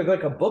they're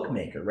like a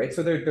bookmaker, right?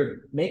 So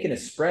they're making a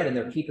spread and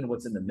they're keeping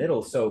what's in the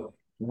middle. So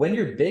when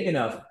you're big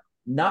enough,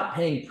 not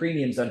paying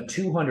premiums on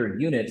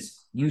 200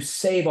 units, you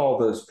save all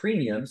those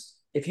premiums.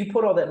 If you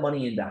put all that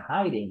money into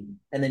hiding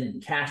and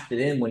then cashed it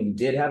in when you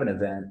did have an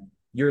event,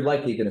 you're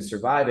likely going to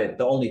survive it.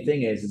 The only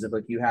thing is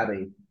if you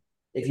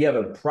have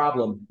a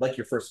problem like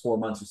your first 4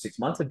 months or 6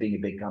 months of being a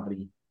big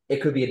company,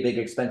 it could be a big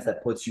expense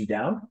that puts you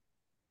down.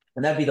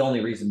 And that'd be the only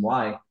reason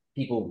why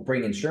people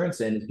bring insurance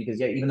in is because,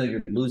 yeah, even though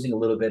you're losing a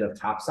little bit of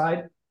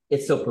topside,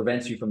 it still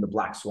prevents you from the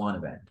black swan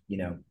event,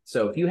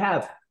 So if you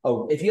have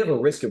a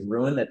risk of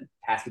ruin that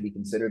has to be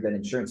considered, then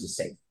insurance is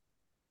safe.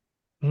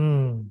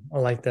 I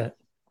like that.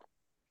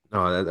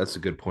 Oh, that's a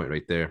good point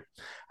right there.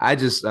 I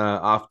just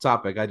off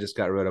topic. I just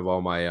got rid of all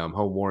my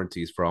home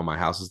warranties for all my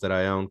houses that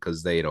I own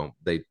because they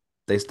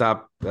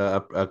stop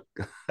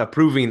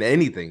approving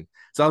anything.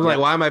 So I was like,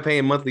 why am I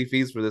paying monthly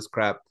fees for this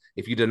crap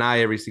if you deny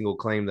every single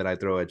claim that I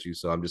throw at you?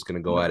 So I'm just gonna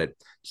go at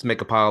it, just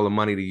make a pile of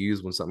money to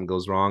use when something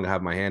goes wrong. I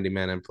have my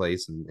handyman in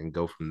place and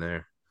go from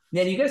there.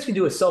 Yeah, you guys can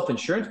do a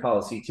self-insurance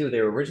policy too.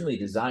 They were originally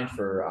designed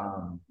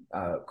for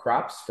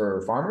crops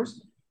for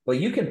farmers. But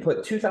you can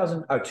put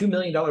 $2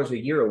 million a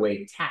year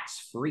away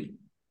tax free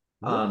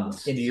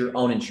into your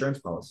own insurance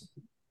policy.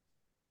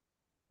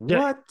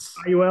 What?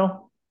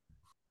 IUL?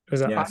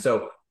 Yeah.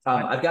 So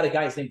I've got a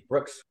guy, his name's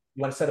Brooks.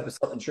 You want to set up a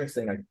self-insurance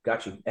thing? I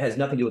got you. It has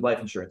nothing to do with life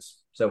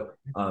insurance. So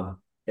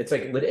it's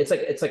like a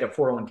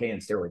 401k in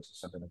steroids or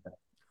something like that.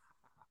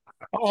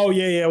 Oh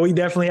yeah. We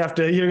definitely have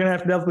to. You're gonna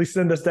have to definitely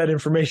send us that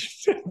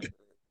information.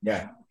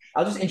 Yeah.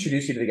 I'll just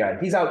introduce you to the guy.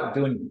 He's out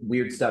doing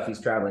weird stuff. He's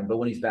traveling, but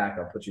when he's back,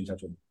 I'll put you in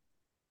touch with him.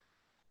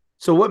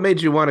 So what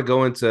made you want to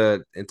go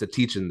into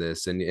teaching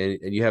this? And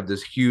you have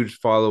this huge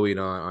following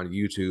on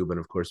YouTube and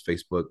of course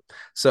Facebook.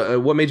 So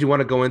what made you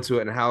want to go into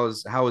it, and how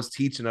is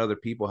teaching other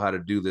people how to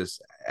do this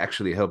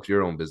actually helped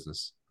your own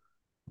business?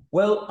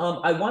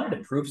 Well, I wanted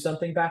to prove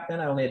something back then.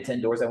 I only had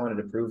 10 doors. I wanted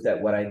to prove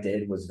that what I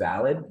did was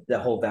valid, the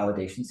whole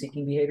validation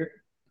seeking behavior.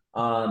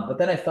 But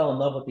then I fell in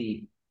love with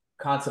the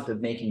concept of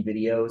making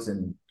videos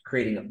and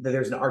creating.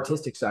 There's an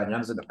artistic side, and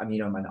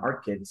I'm an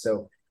art kid.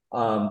 So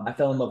I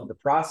fell in love with the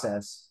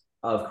process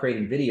of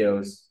creating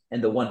videos.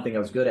 And the one thing I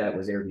was good at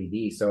was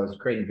Airbnb. So I was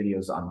creating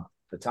videos on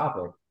the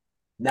topic.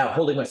 Now,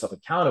 holding myself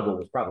accountable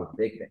was probably the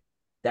big thing.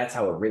 That's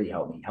how it really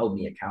held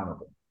me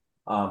accountable.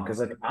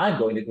 Because I'm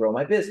going to grow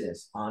my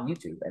business on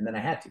YouTube. And then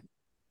I had to.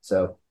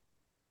 So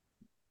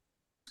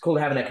it's cool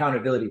to have an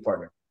accountability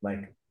partner,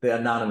 like the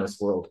anonymous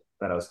world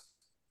that I was,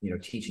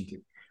 teaching to.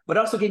 But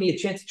it also gave me a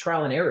chance to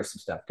trial and error some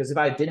stuff. Because if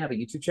I didn't have a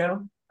YouTube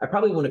channel, I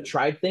probably wouldn't have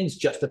tried things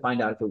just to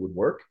find out if it would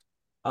work.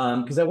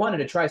 Because I wanted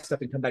to try stuff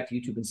and come back to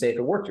YouTube and say if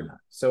it worked or not.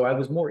 So I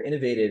was more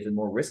innovative and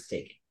more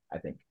risk-taking, I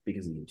think,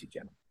 because of the YouTube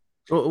channel.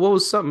 What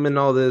was something in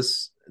all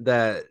this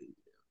that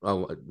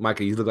Oh,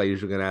 Micah, you look like you're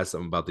going to ask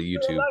something about the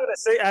I'm YouTube. not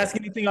going to ask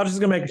anything. I'm just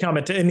going to make a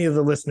comment to any of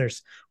the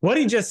listeners. What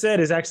he just said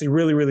is actually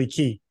really, really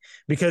key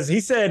because he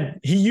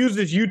said he used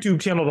his YouTube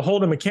channel to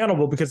hold him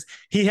accountable because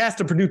he has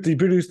to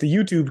produce the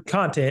YouTube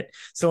content.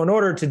 So in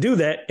order to do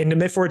that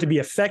and for it to be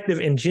effective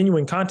and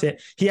genuine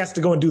content, he has to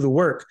go and do the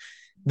work.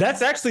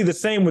 That's actually the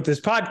same with this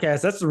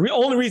podcast. That's the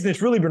only reason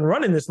it's really been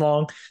running this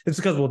long is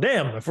because, well,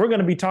 damn, if we're going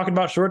to be talking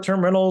about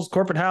short-term rentals,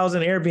 corporate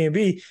housing,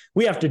 Airbnb,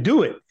 we have to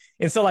do it.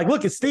 And so, like,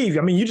 look at Steve.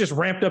 I mean, you just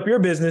ramped up your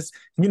business,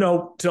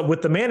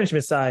 with the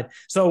management side.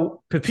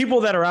 So the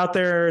people that are out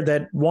there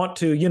that want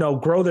to,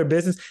 grow their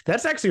business,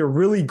 that's actually a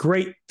really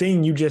great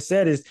thing you just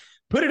said is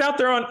put it out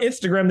there on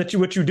Instagram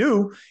what you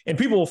do, and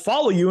people will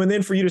follow you. And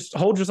then for you to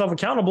hold yourself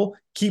accountable,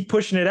 keep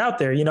pushing it out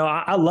there.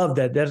 I love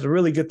that. That's a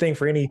really good thing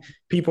for any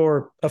people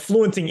or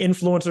affluencing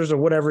influencers or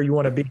whatever you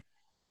want to be.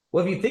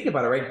 Well, if you think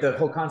about it, right, the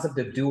whole concept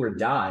of do or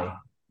die,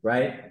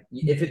 right?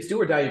 If it's do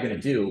or die, you're going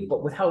to do.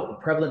 But with how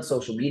prevalent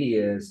social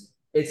media is,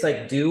 it's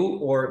like do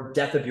or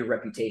death of your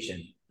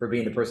reputation for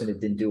being the person that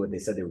didn't do what they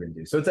said they were going to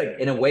do. So it's like,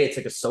 in a way, it's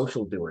like a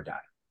social do or die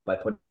by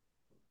putting.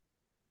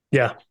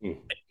 Yeah.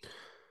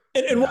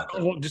 And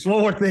just one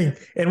more thing.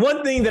 And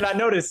one thing that I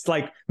noticed,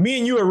 like me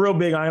and you are real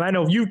big on, and I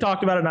know you've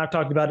talked about it and I've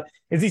talked about it,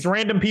 is these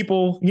random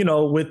people,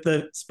 with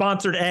the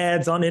sponsored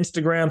ads on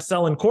Instagram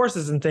selling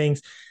courses and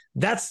things.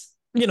 That's,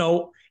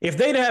 if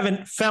they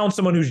haven't found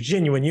someone who's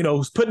genuine,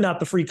 who's putting out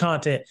the free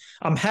content,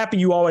 I'm happy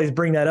you always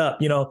bring that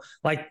up,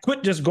 like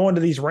quit just going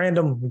to these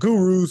random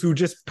gurus who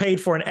just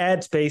paid for an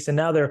ad space and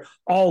now they're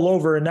all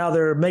over and now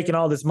they're making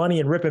all this money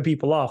and ripping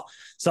people off.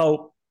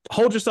 So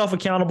hold yourself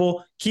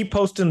accountable, keep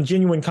posting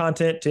genuine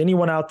content to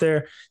anyone out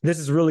there. This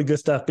is really good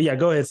stuff. But yeah,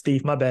 go ahead,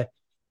 Steve. My bad.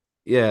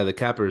 Yeah, the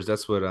cappers,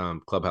 that's what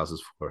Clubhouse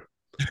is for.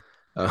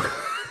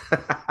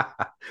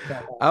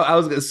 I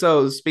was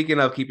so speaking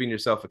of keeping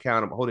yourself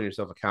accountable, holding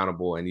yourself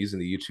accountable, and using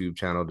the YouTube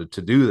channel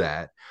to do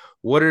that.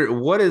 What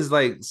is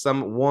like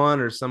some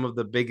of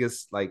the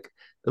biggest, like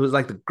it was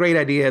like the great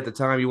idea at the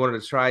time you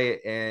wanted to try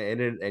it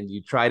and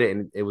you tried it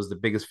and it was the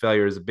biggest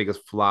failure, is the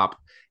biggest flop.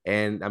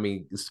 And I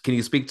mean, can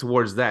you speak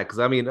towards that? Because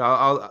I mean, a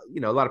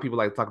lot of people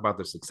like to talk about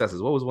their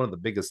successes. What was one of the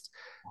biggest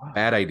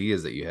bad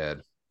ideas that you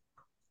had?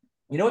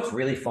 What's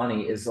really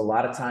funny is a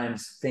lot of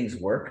times things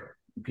work,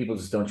 people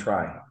just don't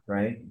try,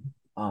 right?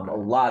 A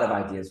lot of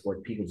ideas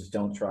work, people just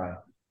don't try.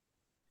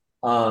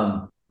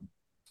 But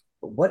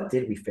what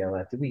did we fail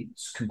at? Did we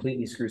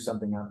completely screw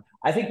something up?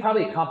 I think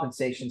probably a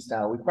compensation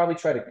style. We probably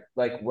tried to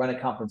like run a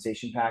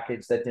compensation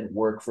package that didn't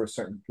work for a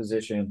certain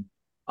position.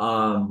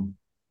 So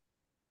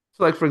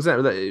like, for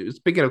example,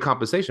 speaking of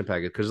compensation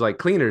package, because like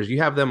cleaners, you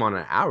have them on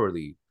an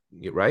hourly,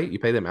 right? You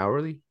pay them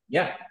hourly?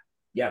 Yeah,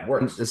 it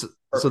works.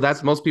 So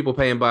that's most people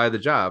paying by the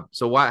job.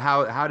 So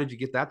how did you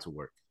get that to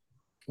work?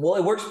 Well,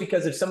 it works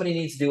because if somebody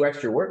needs to do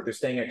extra work, they're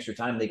staying extra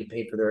time, they get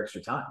paid for their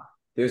extra time.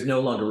 There's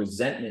no longer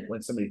resentment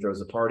when somebody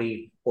throws a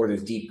party or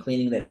there's deep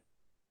cleaning that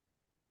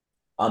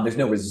there's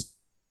no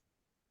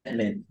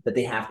resentment that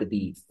they have to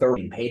be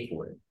thoroughly paid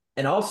for it.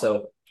 And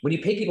also, when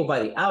you pay people by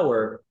the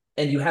hour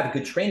and you have a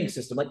good training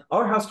system, like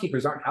our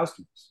housekeepers aren't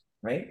housekeepers,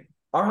 right?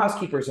 Our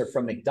housekeepers are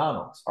from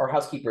McDonald's. Our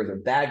housekeepers are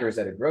baggers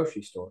at a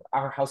grocery store.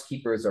 Our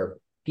housekeepers are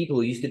people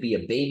who used to be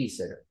a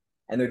babysitter.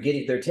 And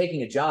they're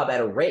taking a job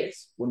at a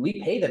raise. When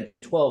we pay them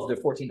 $12 to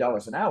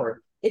 $14 an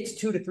hour,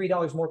 it's $2 to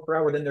 $3 more per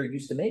hour than they're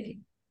used to making.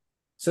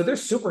 So they're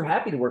super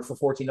happy to work for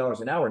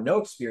 $14 an hour, no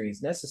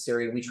experience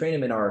necessary. And we train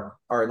them in our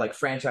like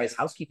franchise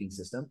housekeeping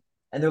system.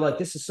 And they're like,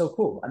 this is so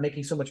cool. I'm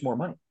making so much more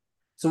money.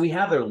 So we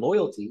have their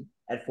loyalty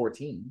at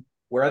 14,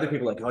 where other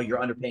people are like, oh,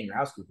 you're underpaying your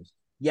housekeepers.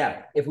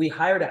 Yeah, if we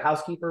hired a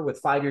housekeeper with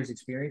 5 years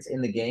experience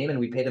in the game and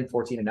we pay them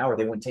 14 an hour,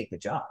 they wouldn't take the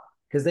job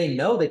because they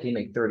know they can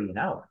make 30 an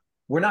hour.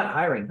 We're not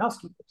hiring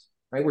housekeepers.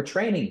 Right, we're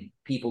training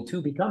people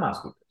to become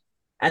housekeepers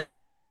and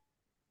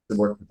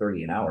work for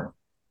 30 an hour.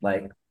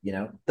 Like,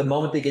 the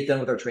moment they get done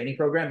with our training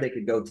program, they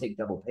could go take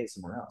double pay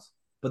somewhere else.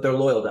 But they're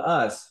loyal to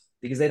us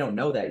because they don't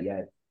know that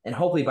yet. And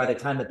hopefully by the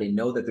time that they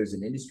know that there's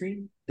an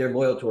industry, they're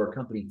loyal to our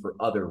company for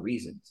other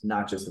reasons,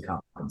 not just the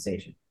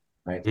compensation.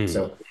 Right.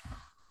 So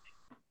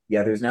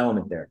yeah, there's an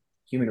element there.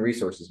 Human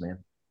resources, man.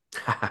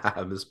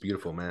 That's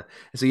beautiful, man.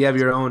 So you have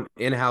your own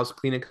in-house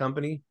cleaning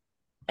company?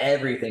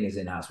 Everything is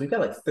in-house. We've got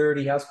like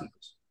 30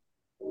 housekeepers.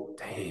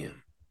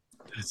 Damn.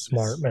 That's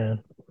smart,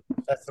 man.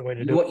 That's the way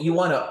to do it. You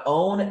want to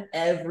own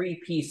every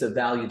piece of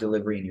value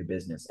delivery in your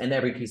business and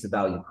every piece of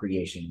value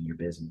creation in your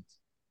business.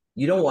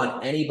 You don't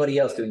want anybody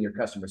else doing your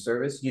customer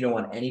service. You don't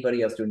want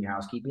anybody else doing your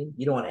housekeeping.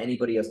 You don't want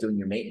anybody else doing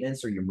your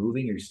maintenance or your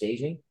moving or your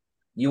staging.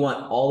 You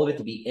want all of it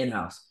to be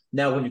in-house.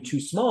 Now, when you're too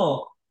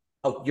small,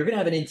 you're going to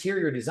have an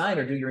interior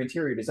designer do your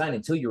interior design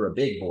until you're a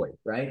big boy,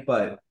 right?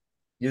 But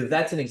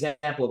that's an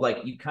example of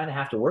like, you kind of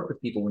have to work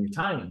with people when you're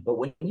tiny, but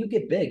when you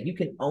get big, you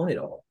can own it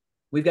all.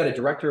 We've got a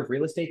director of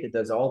real estate that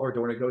does all of our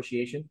door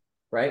negotiation,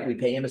 right? We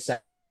pay him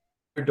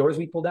doors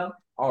we pulled out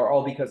are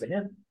all because of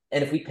him.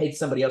 And if we paid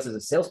somebody else as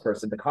a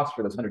salesperson, the cost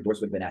for those 100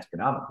 doors would have been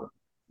astronomical,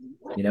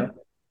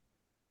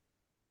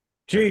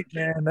 Gee,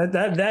 man,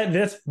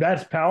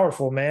 that's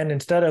powerful, man.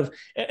 Instead of,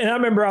 and I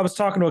remember I was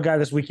talking to a guy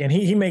this weekend.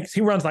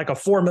 He runs like a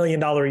 $4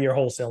 million a year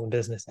wholesaling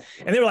business,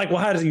 and they were like, "Well,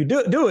 how does you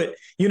do it?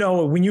 You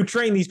know, when you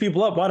train these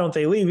people up, why don't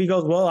they leave?" He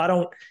goes, "Well, I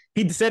don't."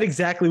 He said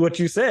exactly what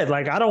you said.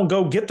 Like, I don't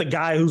go get the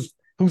guy who's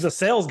a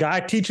sales guy. I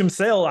teach him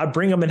sales. I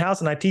bring him in house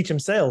and I teach him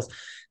sales.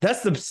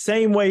 That's the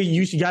same way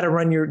you got to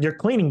run your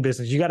cleaning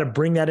business. You got to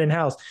bring that in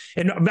house.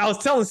 And I was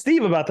telling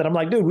Steve about that. I'm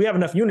like, dude, we have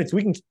enough units.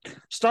 We can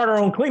start our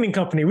own cleaning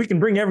company. We can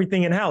bring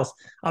everything in house.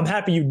 I'm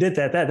happy you did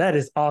that. That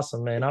is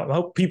awesome, man. I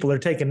hope people are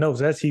taking notes.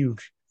 That's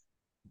huge.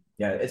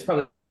 Yeah, it's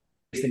probably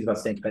these things about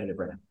staying competitive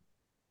right now.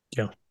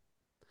 Yeah.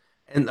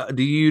 And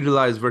do you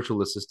utilize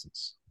virtual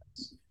assistants?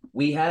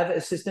 We have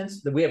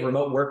assistants. We have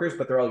remote workers,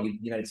 but they're all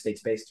United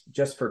States based,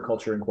 just for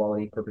culture and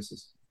quality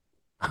purposes.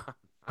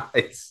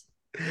 Nice.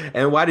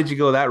 And why did you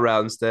go that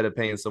route instead of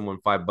paying someone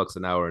 $5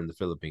 an hour in the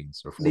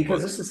Philippines or $4?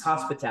 Because this is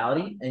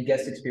hospitality and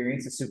guest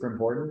experience is super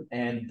important.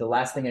 And the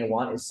last thing I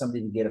want is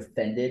somebody to get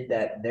offended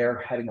that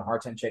they're having a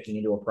hard time checking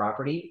into a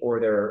property, or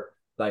their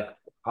like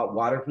hot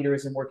water heater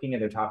isn't working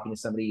and they're talking to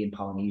somebody in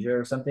Polynesia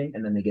or something,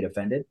 and then they get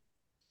offended.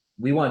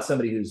 We want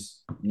somebody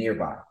who's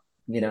nearby,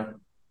 you know,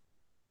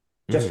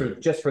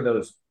 just for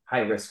those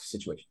high risk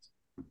situations.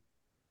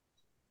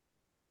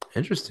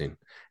 Interesting.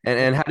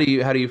 And how do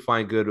you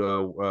find good?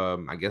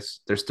 I guess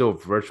there's still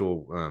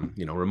virtual,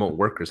 remote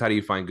workers. How do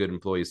you find good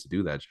employees to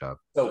do that job?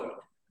 So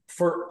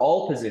for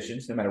all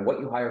positions, no matter what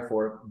you hire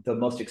for, the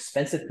most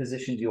expensive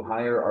positions you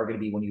hire are going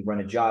to be when you run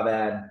a job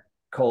ad,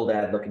 cold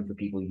ad, looking for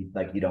people you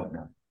don't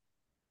know.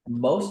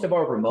 Most of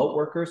our remote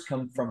workers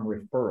come from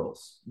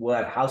referrals. We'll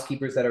have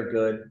housekeepers that are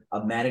good,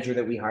 a manager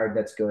that we hired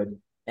that's good.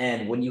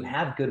 And when you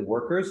have good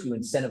workers, you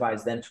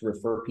incentivize them to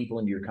refer people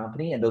into your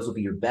company, and those will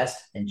be your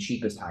best and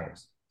cheapest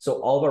hires. So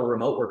all of our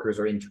remote workers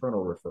are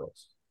internal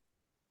referrals.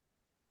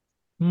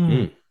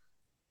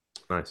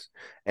 Nice.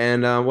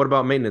 And what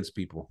about maintenance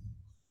people?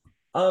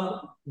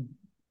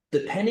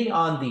 Depending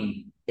on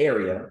the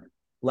area,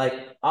 like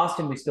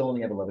Austin, we still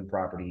only have 11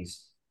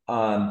 properties.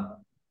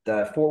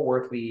 The Fort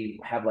Worth,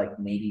 we have like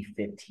maybe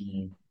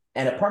 15.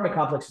 And apartment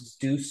complexes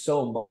do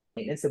so much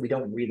maintenance that we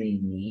don't really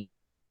need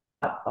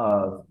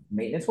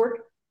maintenance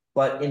work.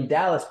 But in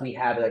Dallas, we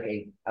have like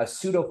a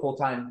pseudo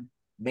full-time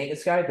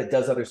maintenance guy that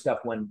does other stuff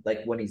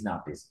when he's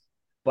not busy.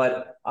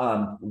 But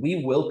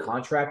we will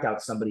contract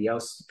out somebody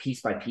else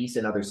piece by piece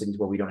in other cities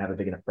where we don't have a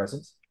big enough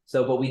presence.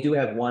 But we do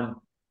have one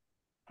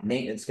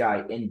maintenance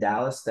guy in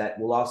Dallas that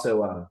will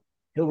also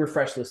he'll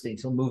refresh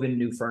listings, he'll move in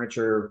new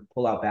furniture,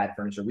 pull out bad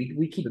furniture.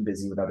 We keep him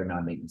busy with other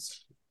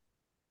non-maintenance.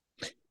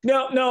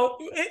 No,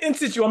 in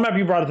situations, I'm happy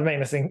you brought up the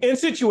maintenance thing. In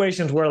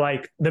situations where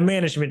like the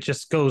management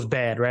just goes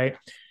bad, right?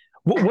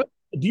 What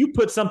do you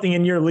put something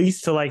in your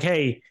lease to like,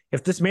 hey,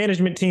 if this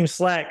management team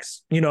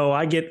slacks,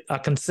 I get a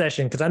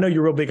concession? Because I know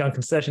you're real big on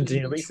concessions in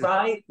your lease.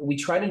 We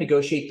try to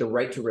negotiate the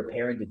right to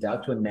repair and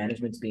deduct when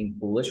management's being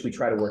foolish. We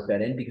try to work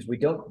that in because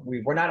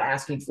we're not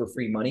asking for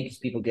free money because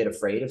people get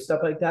afraid of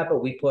stuff like that.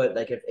 But we put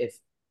like if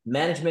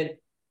management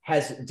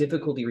has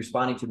difficulty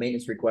responding to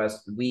maintenance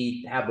requests,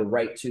 we have the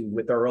right to,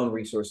 with our own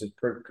resources,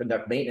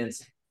 conduct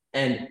maintenance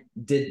and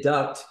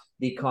deduct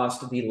the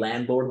cost the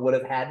landlord would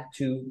have had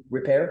to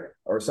repair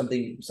or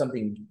something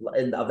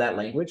of that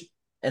language.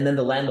 And then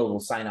the landlord will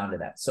sign on to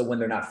that. So when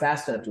they're not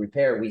fast enough to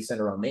repair, we send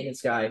our own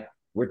maintenance guy.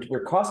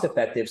 We're cost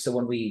effective. So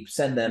when we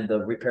send them the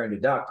repair and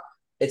deduct,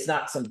 it's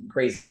not some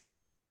crazy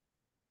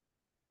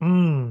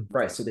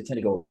price. So they tend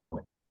to go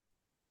away.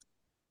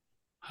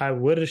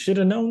 I should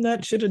have known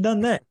that, should have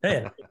done that.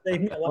 Man.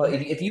 Well,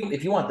 if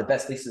you want the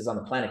best leases on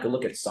the planet, go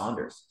look at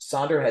Saunders.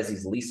 Saunders has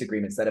these lease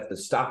agreements that if the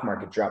stock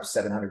market drops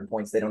 700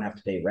 points, they don't have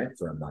to pay rent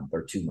for a month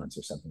or 2 months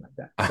or something like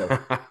that. So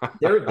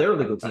their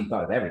legal team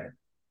thought of everything.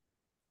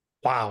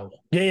 Wow.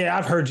 Yeah,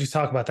 I've heard you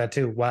talk about that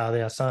too. Wow,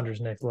 yeah, Saunders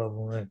next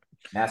level. Right?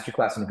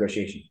 Masterclass in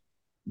negotiation.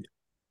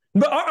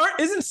 But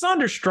isn't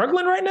Saunders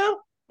struggling right now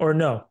or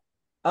no?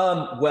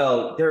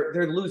 Well,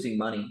 they're losing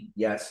money,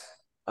 yes.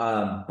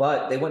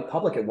 But they went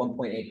public at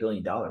 $1.8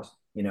 billion.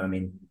 You know what I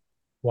mean?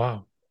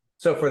 Wow.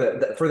 So for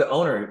the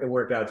owner, it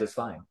worked out just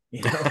fine.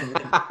 You know?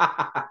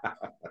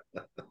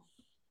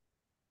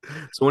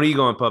 So when are you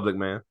going public,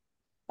 man?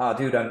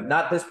 Dude, I'm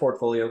not this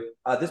portfolio.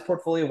 This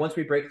portfolio, once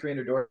we break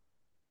 300 doors,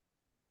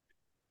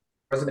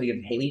 I'm going to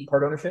give Haley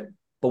part ownership,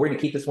 but we're going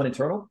to keep this one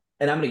internal.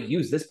 And I'm going to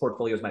use this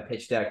portfolio as my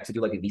pitch deck to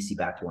do like a VC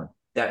backed one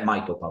that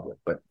might go public,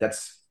 but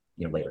that's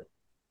later.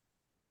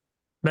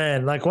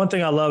 Man, like one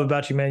thing I love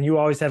about you, man, you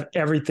always have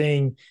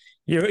everything.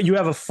 You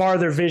have a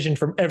farther vision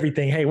from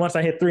everything. Hey, once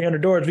I hit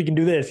 300 doors, we can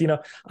do this.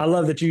 I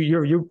love that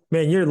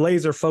you're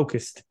laser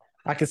focused.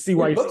 I can see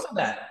why. There's books on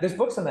that. There's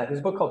books on that. There's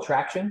a book called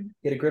Traction.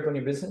 Get a grip on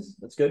your business.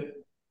 That's good.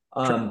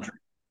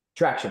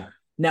 Traction.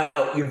 Now,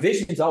 your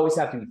visions always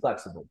have to be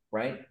flexible,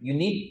 right? You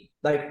need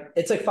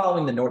it's like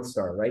following the North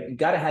Star, right? You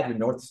got to have your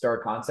North Star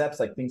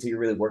concepts, like things that you're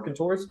really working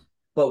towards.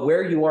 But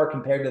where you are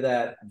compared to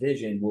that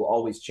vision will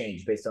always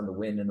change based on the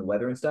wind and the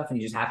weather and stuff.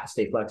 And you just have to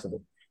stay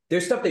flexible.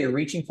 There's stuff that you're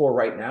reaching for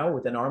right now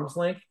within arm's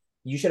length.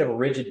 You should have a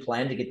rigid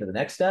plan to get to the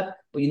next step,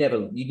 but you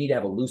need to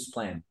have a loose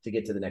plan to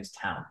get to the next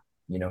town.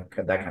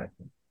 that kind of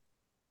thing.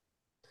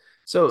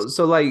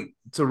 So like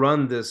to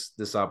run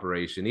this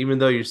operation, even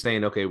though you're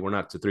saying, okay, we're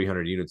not to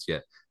 300 units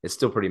yet, it's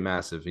still pretty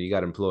massive and you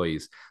got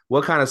employees.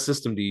 What kind of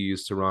system do you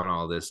use to run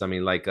all this? I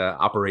mean, like a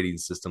operating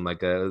system,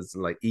 like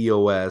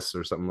EOS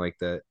or something like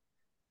that.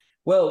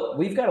 Well,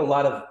 we've got a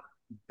lot of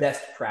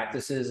best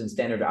practices and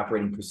standard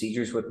operating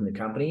procedures within the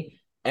company.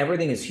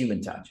 Everything is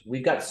human touch.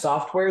 We've got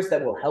softwares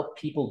that will help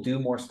people do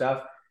more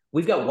stuff.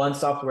 We've got one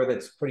software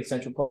that's pretty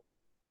central.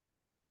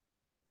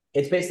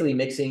 It's basically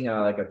mixing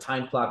like a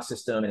time clock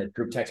system and a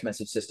group text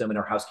message system, and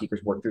our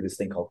housekeepers work through this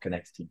thing called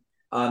Connect Team.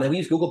 And we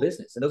use Google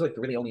Business, and those are like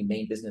the really only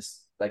main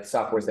business like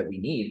softwares that we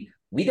need.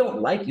 We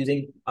don't like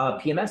using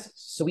PMSs,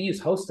 so we use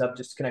HostUp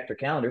just to connect our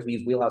calendars. We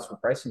use Wheelhouse for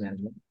pricing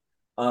management,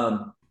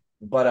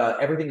 but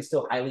everything is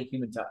still highly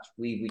human touch.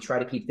 We try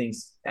to keep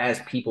things as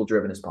people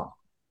driven as possible.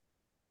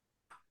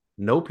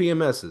 No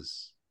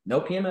PMSs.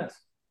 No PMS.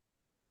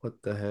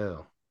 What the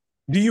hell?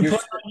 Do you plan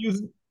on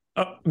using?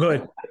 Go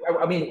ahead.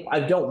 I mean, I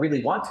don't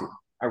really want to.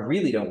 I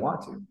really don't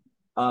want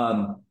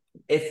to.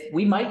 If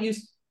we might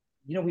use,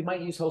 we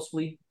might use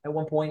Hostfully at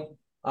one point.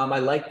 I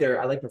like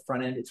their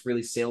front end. It's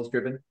really sales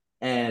driven.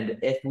 And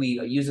if we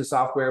use a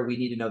software, we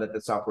need to know that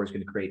the software is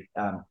going to create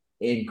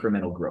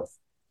incremental growth.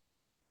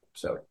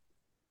 So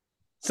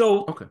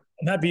okay,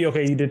 that'd be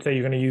okay. You did say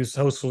you're going to use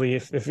Hostfully.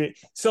 If it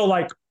so,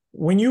 like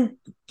when you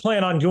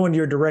plan on going to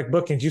your direct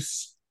bookings, you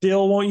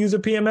still won't use a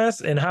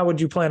PMS. And how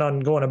would you plan on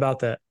going about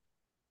that?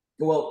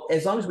 Well,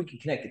 as long as we can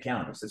connect the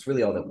calendars, that's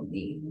really all that we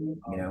need.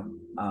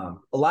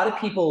 A lot of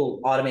people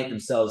automate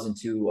themselves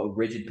into a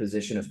rigid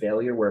position of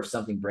failure where if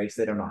something breaks,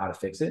 they don't know how to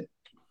fix it.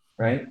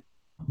 Right.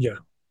 Yeah.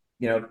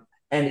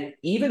 And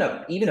even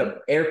a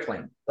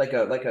airplane,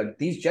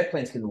 these jet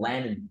planes can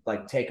land and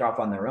like take off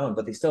on their own,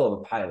 but they still have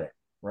a pilot,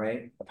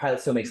 right? A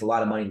pilot still makes a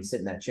lot of money to sit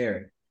in that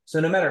chair.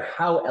 So no matter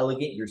how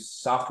elegant your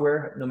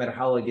software, no matter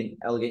how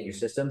elegant your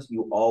systems,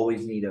 you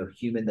always need a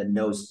human that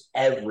knows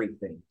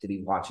everything to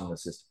be watching the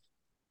system.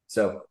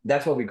 So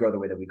that's why we grow the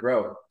way that we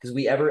grow. Because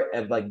we ever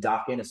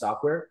dock in a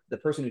software, the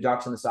person who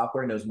docks in the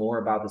software knows more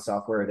about the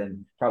software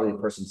than probably the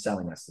person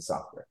selling us the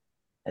software.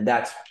 And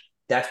that's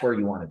where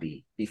you want to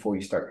be before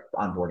you start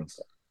onboarding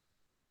stuff.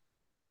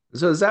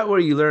 So is that where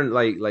you learn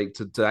like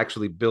to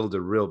actually build a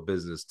real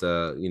business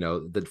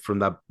from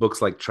that books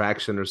like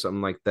Traction or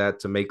something like that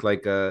to make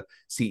like a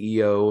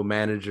CEO,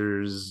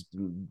 managers,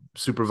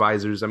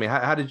 supervisors? I mean,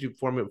 how did you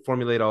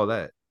formulate all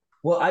that?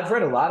 Well, I've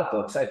read a lot of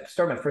books. I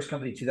started my first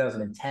company in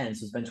 2010,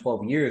 so it's been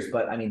 12 years.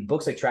 But I mean,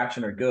 books like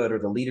Traction are good, or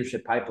The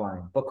Leadership Pipeline.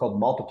 A book called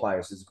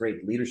Multipliers is a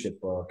great leadership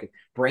book.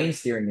 Brain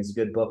Steering is a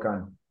good book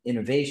on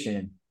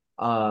innovation.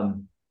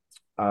 Even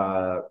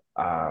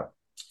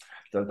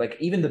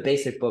the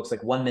basic books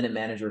like 1 Minute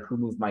Manager, Who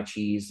Moved My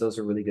Cheese, those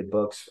are really good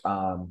books.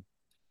 A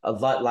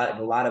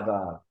lot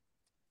of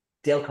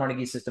Dale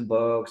Carnegie system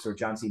books or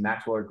John C.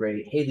 Maxwell are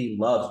great. Haley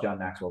loves John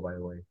Maxwell, by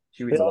the way.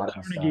 She reads a lot of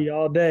Carnegie stuff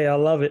all day. I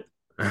love it.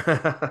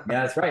 Yeah,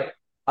 that's right.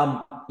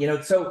 I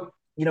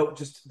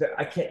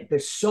can't.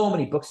 There's so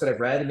many books that I've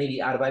read. Maybe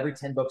out of every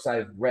 10 books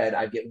I've read,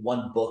 I get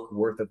one book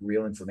worth of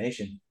real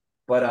information.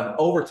 But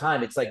over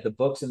time, it's like the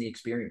books and the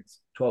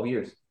experience. 12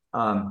 years.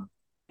 I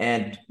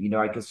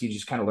guess you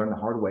just kind of learn the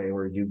hard way,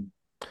 or you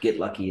get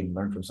lucky and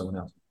learn from someone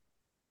else.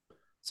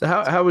 So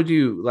how would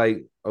you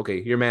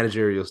your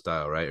managerial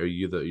style, right? Or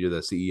you're the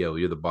CEO,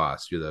 you're the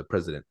boss, you're the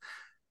president.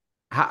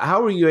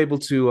 How are you able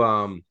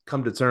to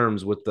come to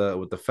terms with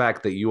the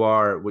fact that you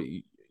are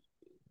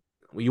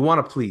you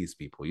want to please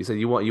people? You said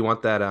you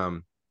want that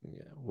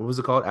what was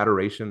it called,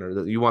 adoration,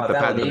 or you want the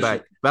pat in the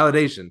back,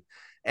 validation,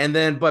 and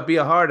then but be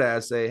a hard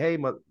ass, say, hey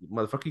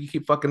motherfucker, you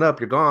keep fucking up,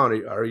 you're gone,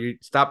 or you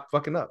stop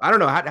fucking up. I don't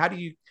know, how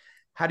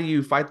do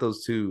you fight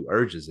those two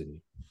urges in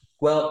you?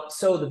 Well,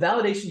 so the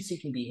validation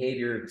seeking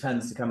behavior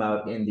tends to come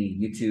out in the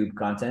YouTube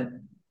content.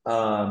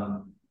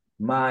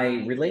 My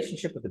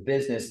relationship with the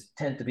business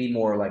tend to be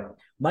more like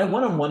my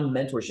one-on-one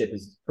mentorship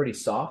is pretty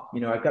soft.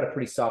 I've got a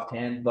pretty soft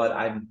hand, but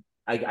I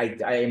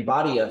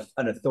embody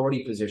an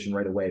authority position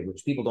right away,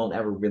 which people don't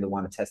ever really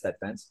want to test that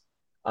fence.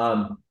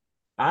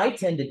 I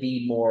tend to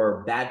be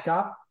more bad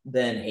cop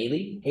than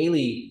Haley.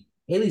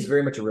 Haley's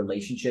very much a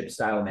relationship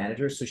style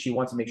manager, so she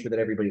wants to make sure that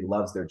everybody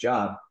loves their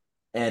job.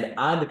 And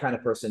I'm the kind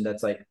of person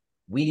that's like,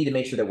 we need to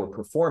make sure that we're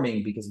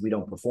performing, because if we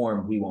don't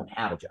perform, we won't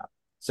have a job.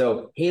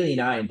 So Haley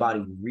and I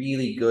embody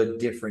really good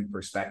different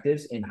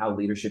perspectives in how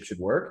leadership should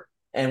work.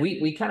 And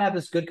we kind of have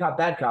this good cop,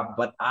 bad cop,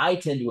 but I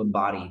tend to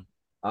embody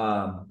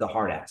the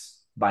hard ass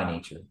by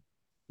nature,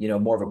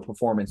 more of a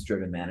performance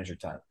driven manager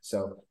type.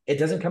 So it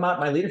doesn't come out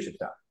in my leadership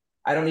stuff.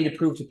 I don't need to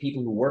prove to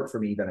people who work for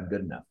me that I'm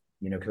good enough,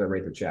 because I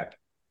write their check.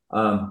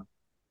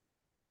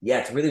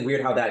 It's really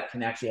weird how that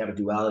can actually have a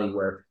duality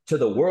where to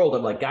the world,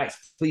 I'm like, guys,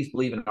 please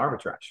believe in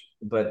arbitrage.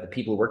 But the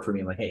people who work for me,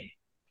 I'm like, hey,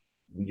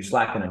 you're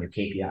slacking on your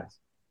KPIs.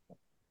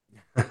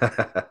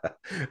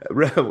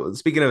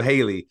 Speaking of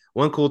Haley,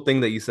 one cool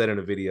thing that you said in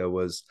the video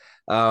was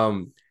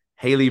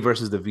Haley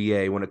versus the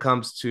VA when it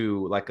comes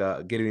to like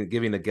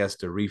giving a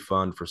guest a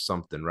refund for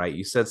something, right?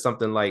 You said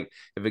something like,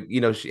 if it,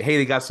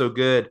 Haley got so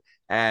good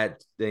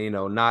at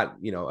not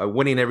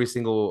winning every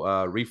single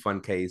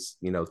refund case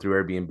through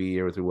Airbnb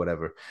or through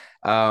whatever,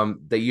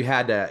 that you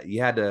had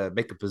to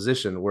make a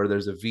position where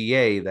there's a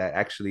VA that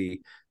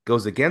actually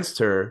goes against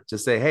her to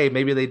say, hey,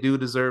 maybe they do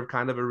deserve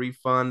kind of a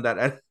refund.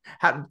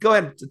 Go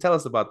ahead, tell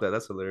us about that.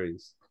 That's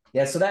hilarious.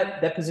 Yeah, so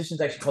that position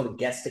is actually called a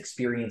guest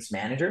experience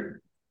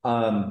manager.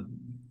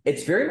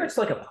 It's very much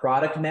like a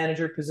product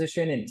manager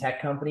position in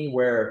tech company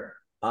where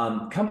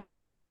company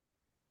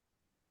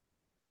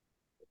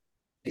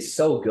is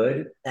so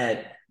good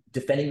at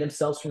defending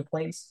themselves from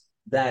claims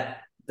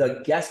that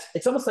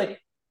it's almost like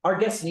our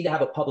guests need to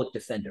have a public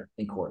defender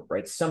in court,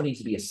 right? Somebody needs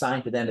to be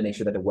assigned to them to make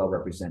sure that they're well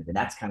represented. And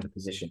that's kind of the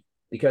position,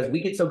 because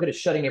we get so good at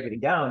shutting everything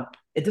down.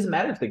 It doesn't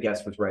matter if the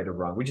guest was right or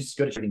wrong. We're just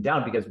good at shutting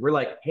down because we're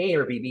like, hey,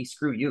 Airbnb,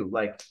 screw you.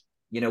 Like,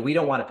 we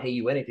don't want to pay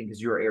you anything because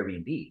you're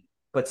Airbnb,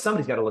 but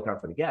somebody's got to look out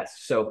for the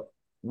guests. So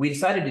we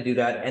decided to do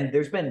that. And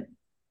there's been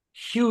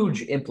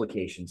huge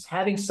implications.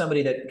 Having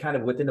somebody that kind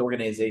of within the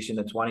organization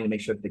that's wanting to make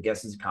sure that the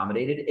guest is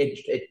accommodated,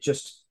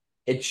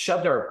 it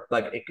shoved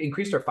it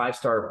increased our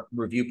 5-star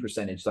review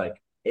percentage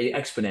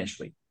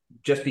exponentially,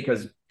 just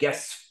because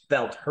guests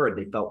felt heard,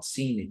 they felt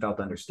seen, they felt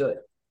understood.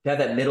 To have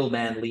that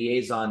middleman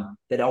liaison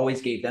that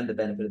always gave them the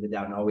benefit of the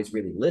doubt and always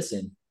really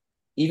listened,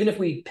 even if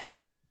we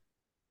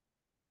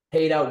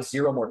paid out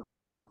 0 more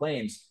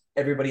claims,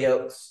 everybody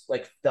else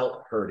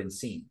felt heard and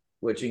seen,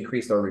 which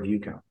increased our review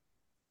count.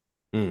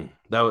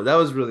 That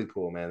was really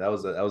cool, man. That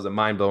was a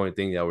mind-blowing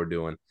thing y'all were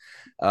doing.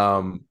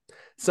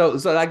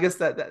 So I guess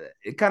that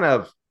it kind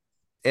of,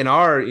 in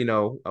our,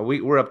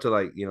 we're up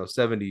to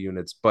 70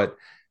 units, but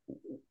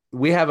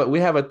we have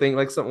a thing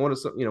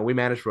we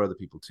manage for other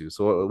people too.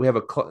 So we have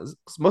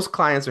most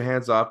clients are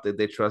hands off, that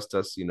they trust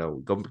us,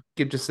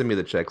 just send me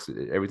the checks,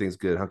 everything's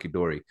good, hunky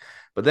dory.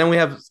 But then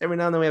every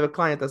now and then we have a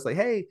client that's like,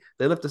 hey,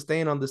 they left a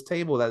stain on this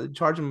table, that they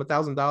charge them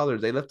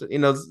 $1,000. They left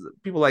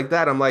people like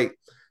that. I'm like,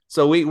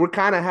 so we're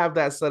kind of have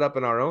that set up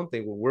in our own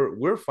thing where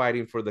we're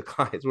fighting for the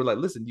clients. We're like,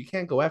 listen, you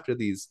can't go after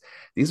these.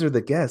 These are the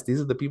guests. These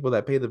are the people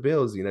that pay the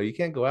bills. You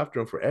can't go after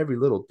them for every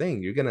little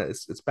thing.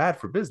 It's bad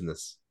for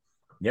business.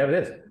 Yeah, it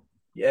is.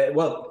 Yeah,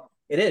 well,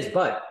 it is,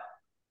 but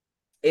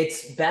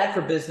it's bad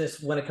for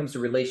business when it comes to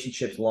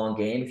relationships, long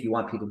game. If you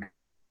want people,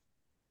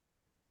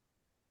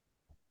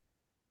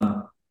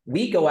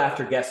 we go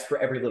after guests for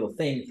every little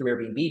thing through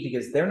Airbnb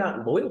because they're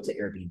not loyal to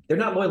Airbnb. They're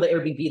not loyal to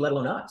Airbnb, let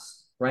alone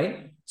us.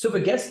 Right? So if a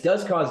guest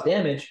does cause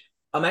damage,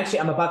 I'm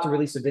about to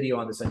release a video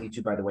on this on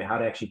YouTube, by the way, how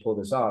to actually pull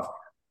this off.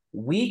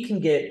 We can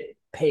get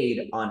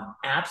paid on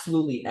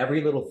absolutely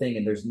every little thing,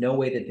 and there's no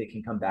way that they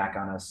can come back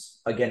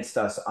against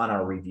us on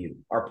our review.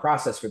 Our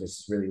process for this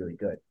is really, really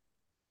good.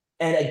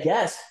 And a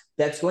guest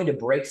that's going to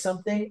break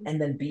something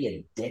and then be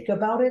a dick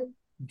about it,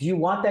 do you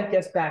want that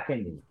guest back in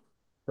you?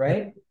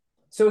 Right?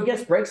 So a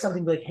guest breaks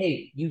something like,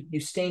 hey, you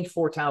stained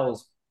 4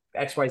 towels,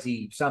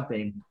 XYZ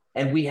something,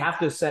 and we have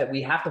to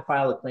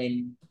file a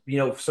claim,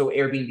 so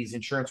Airbnb's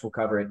insurance will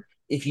cover it.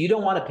 If you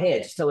don't want to pay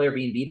it, just tell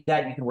Airbnb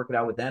that. You can work it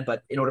out with them.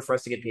 But in order for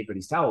us to get paid for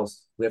these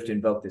towels, we have to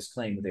invoke this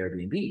claim with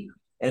Airbnb.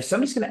 And if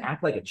somebody's going to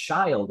act like a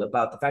child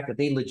about the fact that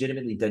they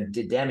legitimately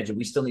did damage and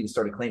we still need to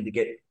start a claim to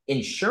get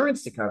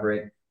insurance to cover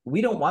it,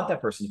 we don't want that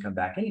person to come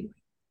back anyway,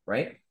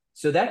 right?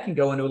 So that can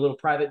go into a little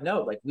private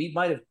note. Like we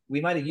might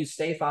have used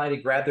StayFi to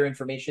grab their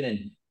information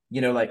and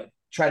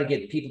try to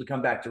get people to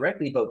come back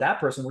directly, but that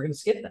person, we're going to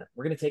skip them.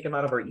 We're going to take them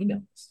out of our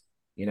email list,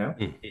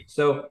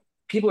 So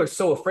people are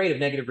so afraid of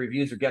negative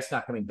reviews or guests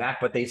not coming back,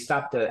 but they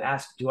stop to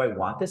ask, do I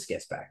want this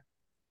guest back?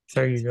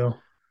 There you go.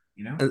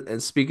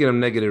 And speaking of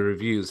negative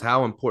reviews,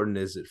 how important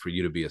is it for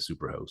you to be a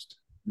super host?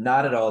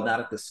 Not at all. Not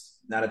at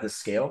this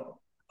scale.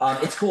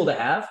 It's cool to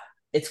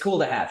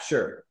have.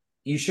 Sure.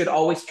 You should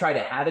always try to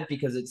have it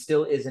because it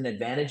still is an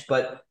advantage,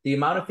 but the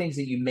amount of things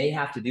that you may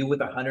have to do with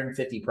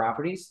 150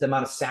 properties, the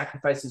amount of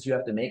sacrifices you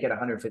have to make at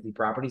 150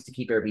 properties to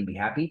keep Airbnb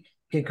happy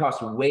can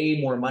cost way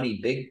more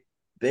money, big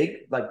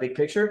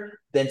picture,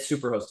 than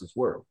Superhost is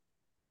worth.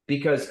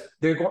 Because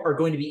there are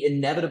going to be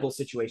inevitable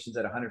situations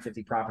at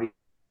 150 properties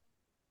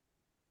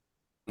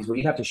where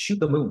you have to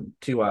shoot the moon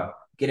to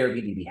get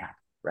Airbnb to be happy,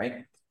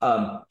 right?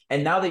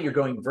 And now that you're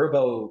going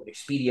Vrbo,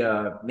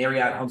 Expedia,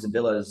 Marriott, Homes and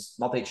Villas,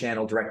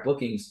 multi-channel, direct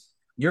bookings,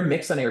 your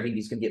mix on Airbnb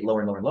is going to get lower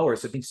and lower and lower.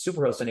 So being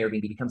Superhost on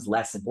Airbnb becomes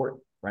less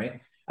important,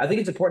 right? I think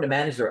it's important to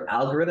manage their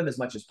algorithm as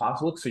much as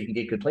possible so you can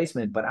get good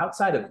placement. But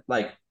outside of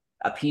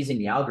appeasing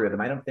the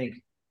algorithm, I don't think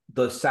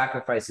the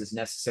sacrifice is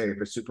necessary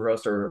for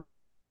Superhost or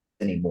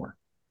anymore.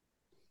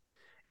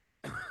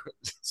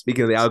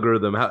 Speaking of the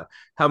algorithm,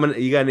 how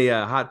many you got any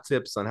hot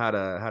tips on how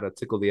to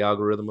tickle the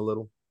algorithm a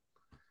little?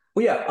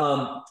 Well,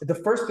 yeah, the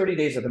first 30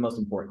 days are the most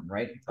important,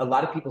 right? A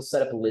lot of people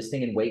set up a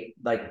listing and wait,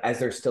 as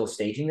they're still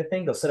staging the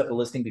thing, they'll set up a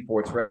listing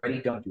before it's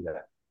ready. Don't do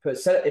that. But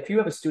if you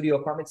have a studio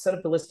apartment, set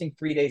up the listing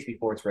 3 days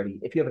before it's ready.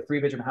 If you have a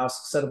 3-bedroom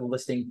house, set up a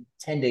listing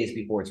 10 days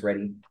before it's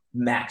ready,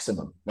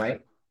 maximum, right?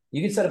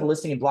 You can set up a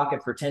listing and block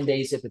it for 10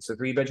 days if it's a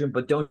 3-bedroom,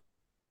 but don't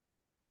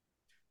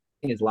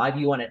is live.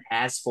 You want it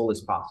as full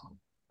as possible,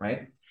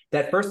 right?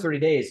 That first 30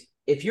 days,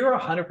 if you're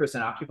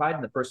 100% occupied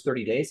in the first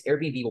 30 days,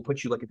 Airbnb will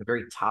put you at the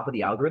very top of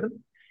the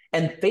algorithm.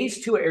 And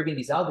phase two of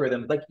Airbnb's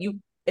algorithm,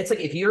 it's like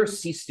if you're a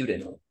C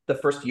student the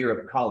first year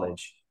of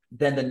college,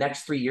 then the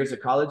next 3 years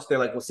of college, they're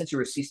like, well, since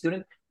you're a C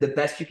student, the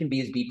best you can be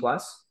is B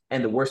plus,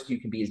 and the worst you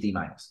can be is D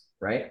minus,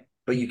 right?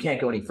 But you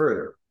can't go any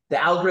further.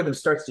 The algorithm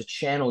starts to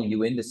channel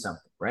you into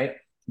something, right?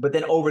 But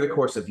then over the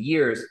course of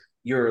years,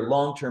 your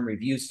long-term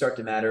reviews start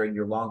to matter and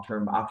your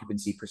long-term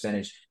occupancy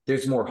percentage.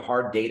 There's more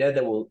hard data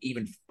that will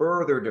even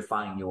further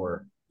define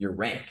your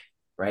rank,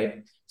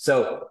 right?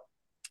 So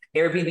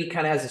Airbnb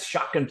kind of has a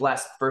shotgun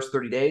blast the first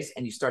 30 days,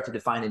 and you start to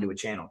define into a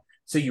channel.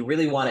 So you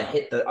really want to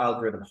hit the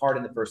algorithm hard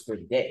in the first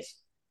 30 days.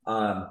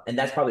 And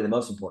that's probably the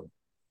most important.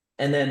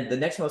 And then the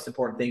next most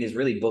important thing is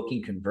really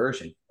booking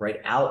conversion, right?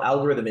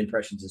 Algorithm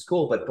impressions is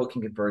cool, but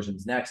booking conversion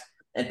is next.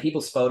 And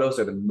people's photos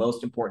are the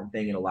most important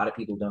thing. And a lot of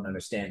people don't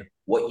understand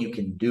what you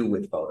can do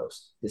with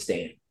photos to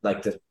stay,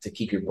 like to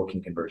keep your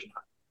booking conversion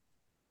high.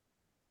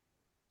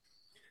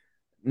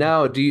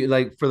 Now, do you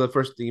like for the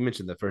first thing you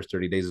mentioned, the first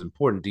 30 days is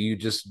important. Do you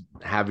just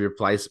have your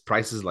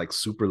prices like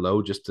super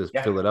low just to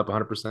fill it up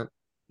 100%?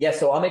 Yeah,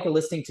 so I'll make a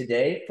listing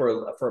today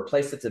for a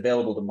place that's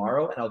available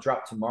tomorrow, and I'll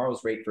drop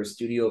tomorrow's rate for a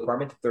studio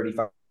apartment to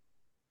 35.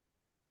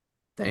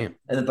 Damn.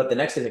 And then, but the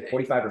next day is like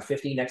 45 or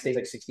 50. Next day is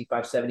like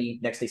 65, 70.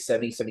 Next day,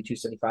 70, 72,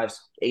 75,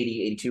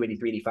 80, 82,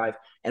 83, 85.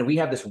 And we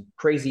have this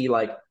crazy,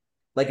 like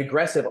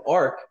aggressive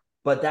arc,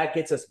 but that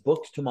gets us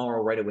booked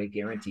tomorrow right away,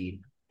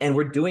 guaranteed. And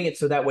we're doing it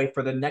so that way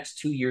for the next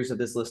 2 years of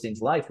this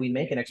listing's life, we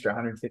make an extra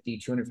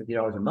 $150,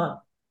 $250 a month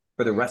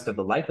for the rest of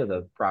the life of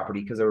the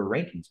property because our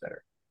ranking's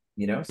better,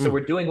 you know? So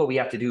we're doing what we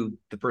have to do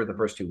for the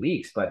first 2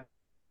 weeks, but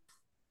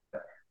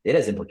it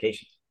has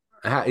implications.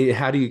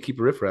 How do you keep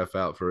a riffraff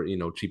out for,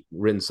 cheap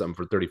renting something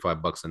for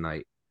 $35 a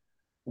night?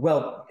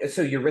 Well,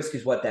 so your risk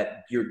is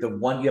that you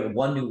have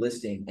one new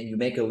listing and you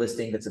make a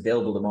listing that's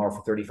available tomorrow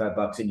for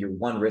 $35, and your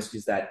one risk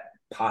is that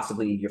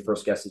possibly your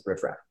first guest is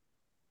riffraff.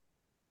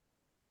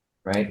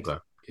 Right? Okay.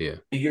 Yeah.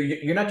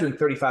 You're not doing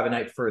 35 a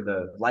night for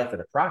the life of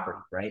the property,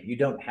 right? You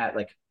don't have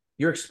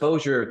your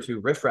exposure to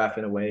riffraff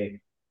in a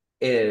way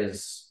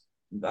is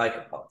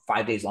like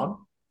 5 days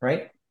long,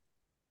 right?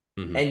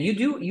 Mm-hmm. And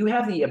you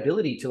have the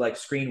ability to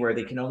screen where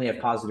they can only have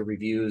positive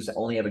reviews,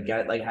 only have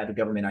a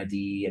government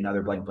ID,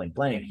 another blank,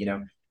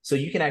 so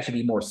you can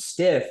actually be more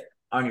stiff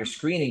on your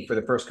screening for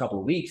the first couple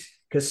of weeks,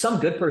 because some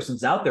good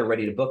person's out there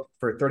ready to book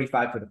for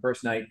 35 for the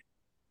first night,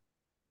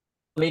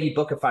 maybe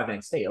book a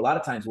 5-night stay. A lot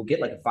of times we'll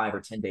get like a 5 or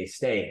 10 day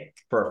stay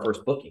for our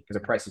first booking because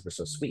the prices were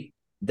so sweet.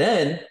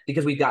 Then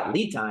because we've got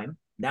lead time,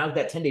 now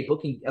that 10-day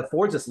booking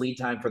affords us lead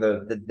time for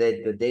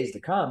the days to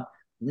come.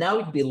 Now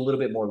we can be a little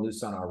bit more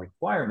loose on our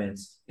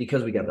requirements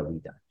because we got the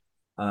lead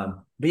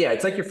time. But yeah,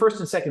 it's like your first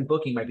and second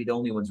booking might be the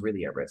only ones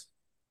really at risk.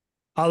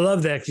 I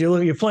love that.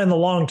 You're playing the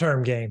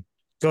long-term game.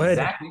 Go ahead.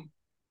 Exactly.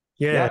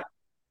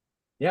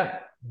 Yeah.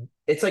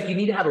 It's like you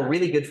need to have a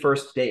really good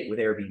first date with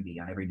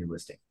Airbnb on every new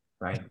listing,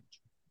 right?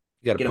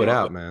 You got to put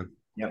out, man.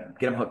 Yep.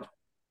 Get them hooked.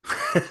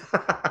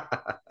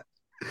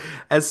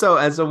 And so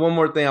one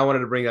more thing I wanted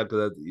to bring up,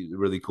 because that's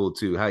really cool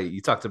too. How you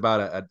talked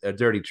about a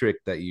dirty trick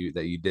that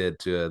you did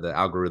to the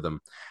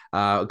algorithm.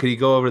 Could you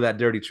go over that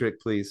dirty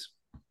trick, please?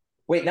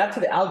 Wait, not to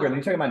the algorithm.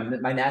 You're talking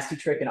about my nasty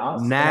trick in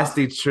Austin.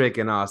 Nasty trick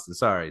in Austin.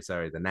 Sorry,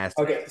 the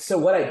nasty. Okay, so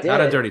what I did,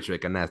 not a dirty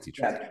trick, a nasty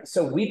trick. Yeah,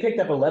 so we picked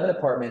up 11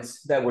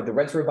 apartments the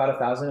rents were about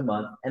 $1,000 a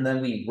month, and then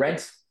we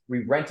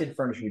rented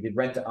furniture. We did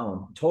rent to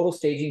own. Total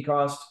staging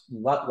cost,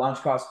 launch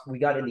cost, we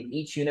got into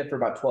each unit for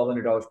about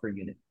 $1,200 per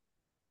unit.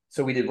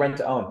 So we did rent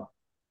to own.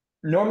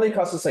 Normally it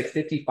costs us like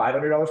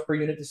 $5,500 per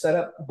unit to set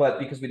up, but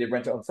because we did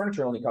rent to own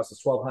furniture, it only cost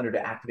us $1,200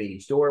 to activate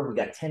each door. We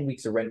got 10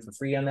 weeks of rent for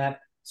free on that.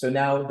 So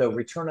now the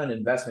return on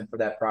investment for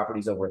that property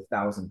is over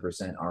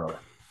 1,000% ROI.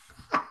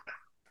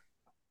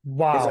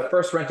 Wow. It's our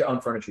first rent to own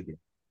furniture deal.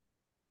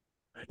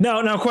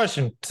 Now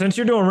question. Since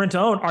you're doing rent to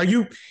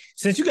own,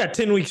 since you got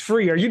 10 weeks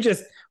free, are you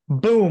just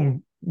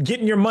boom,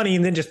 getting your money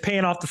and then just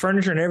paying off the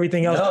furniture and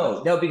everything else?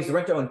 No, because the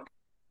rent to own,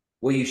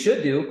 what you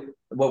should do,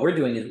 what we're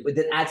doing is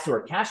it adds to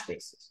our cash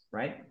basis,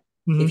 right?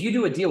 Mm-hmm. If you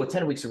do a deal with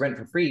 10 weeks of rent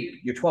for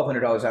free, you're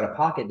 $1,200 out of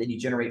pocket, then you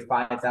generate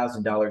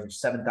 $5,000 or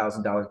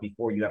 $7,000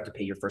 before you have to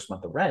pay your first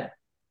month of rent.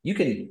 You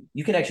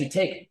can actually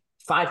take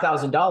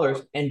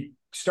 $5,000 and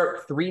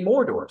start 3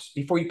 more doors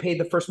before you pay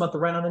the first month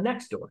of rent on the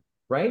next door,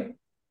 right?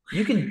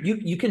 You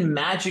can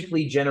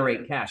magically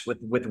generate cash with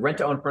rent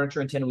to own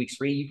furniture and 10 weeks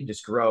free. You can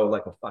just grow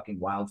like a fucking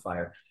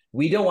wildfire.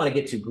 We don't want to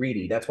get too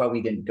greedy. That's why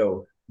we didn't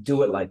go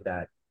do it like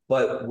that.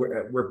 But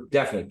we're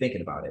definitely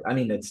thinking about it. I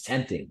mean, it's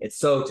tempting. It's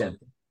so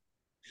tempting.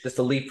 Just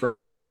a leap for.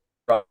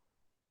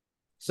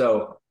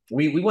 So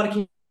we want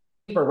to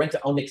keep our rent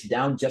to own mix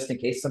down just in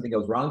case something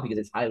goes wrong because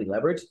it's highly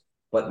leveraged.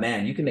 But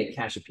man, you can make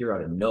cash appear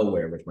out of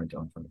nowhere with rent to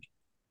own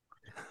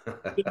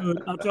furniture.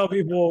 Dude, I'll tell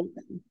people,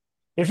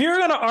 if you're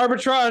gonna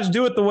arbitrage,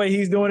 do it the way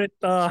he's doing it.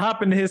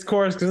 Hop into his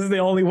course, because this is the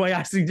only way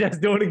I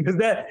suggest doing it. Because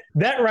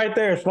that right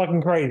there is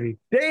fucking crazy.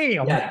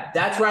 Damn. Yeah,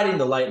 that's riding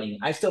the lightning.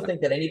 I still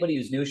think that anybody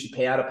who's new should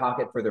pay out of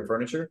pocket for their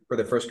furniture for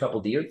the first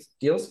couple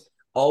deals.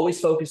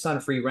 Always focus on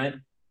free rent.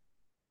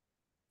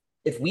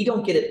 if we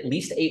don't get at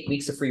least 8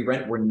 weeks of free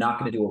rent, we're not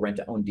going to do a rent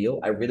to own deal.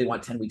 I really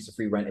want 10 weeks of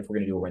free rent if we're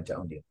going to do a rent to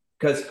own deal,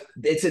 because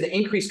it's an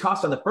increased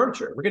cost on the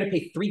furniture. We're going to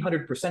pay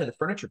 300% of the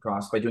furniture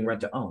cost by doing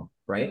rent to own,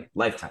 right?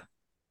 Lifetime.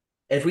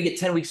 And if we get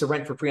 10 weeks of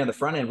rent for free on the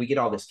front end, we get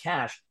all this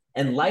cash,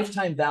 and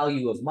lifetime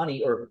value of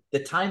money, or the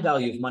time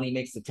value of money,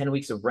 makes the 10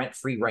 weeks of rent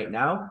free right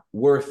now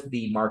worth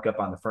the markup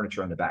on the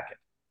furniture on the back end.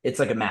 It's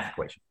like a math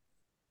equation.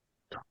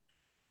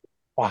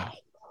 Wow.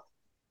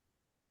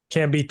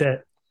 Can't beat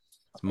that.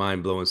 It's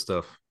mind-blowing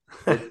stuff.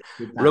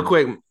 Real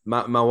quick,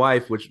 my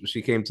wife, which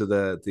she came to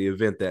the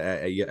event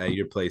that at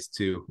your place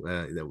too,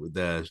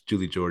 the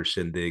Julie George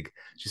shindig.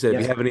 She said,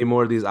 if you have any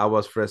more of these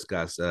aguas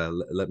frescas,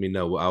 let me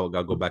know. I'll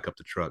go back up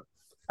the truck.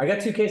 I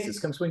got 2 cases.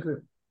 Come swing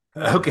through.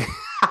 Okay.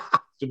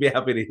 She'll be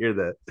happy to hear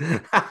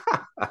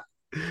that.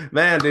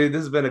 Man, dude, this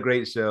has been a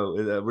great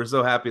show. We're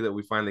so happy that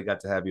we finally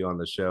got to have you on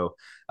the show.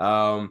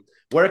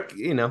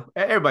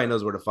 Everybody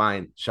knows where to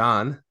find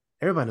Sean.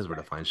 Everybody knows where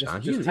to find Sean.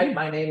 Just type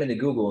my name into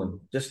Google and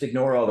just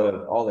ignore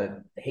all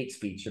the hate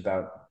speech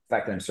about the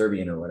fact that I'm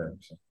Serbian or whatever.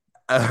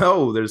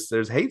 So.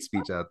 There's hate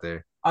speech out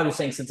there. I'm just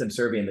saying, since I'm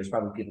Serbian, there's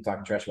probably people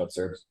talking trash about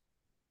Serbs.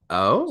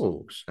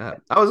 Oh,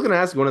 I was going to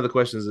ask one of the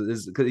questions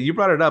is because you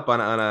brought it up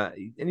on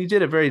and you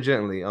did it very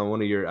gently on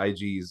one of your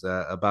IGs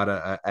about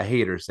a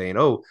hater saying,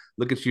 "Oh,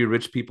 look at you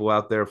rich people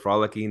out there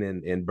frolicking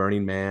in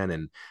Burning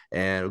Man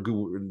and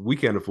we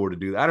can't afford to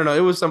do that." I don't know. It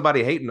was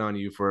somebody hating on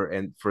you for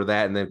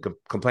that and then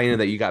complaining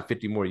that you got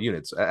 50 more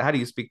units. How do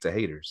you speak to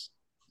haters?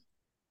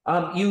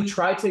 You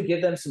try to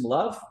give them some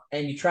love,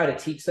 and you try to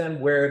teach them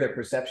where their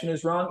perception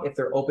is wrong. If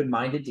they're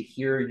open-minded to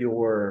hear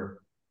your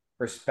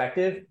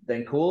perspective,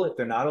 then cool. If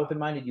they're not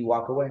open-minded, you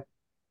walk away.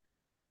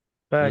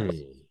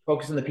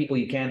 Focus on the people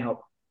you can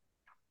help.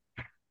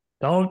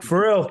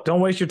 Don't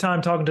waste your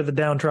time talking to the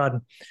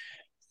downtrodden.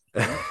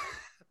 And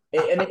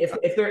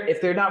if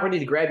they're not ready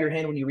to grab your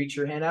hand when you reach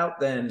your hand out,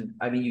 then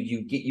I mean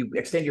you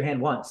extend your hand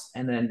once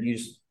and then you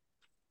just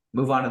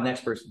move on to the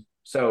next person.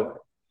 So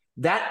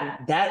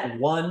that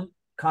one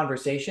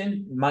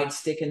conversation might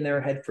stick in their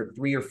head for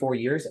 3 or 4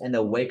 years, and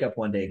they'll wake up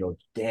one day and go,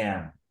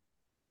 damn,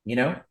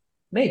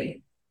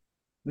 maybe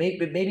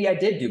I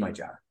did do my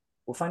job.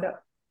 We'll find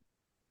out.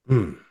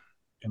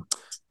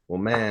 Well,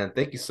 man,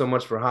 thank you so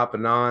much for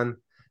hopping on.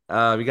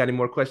 You got any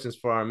more questions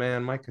for our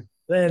man, Micah?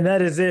 Man,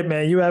 that is it,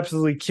 man. You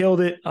absolutely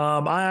killed it.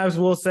 I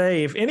will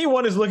say, if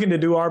anyone is looking to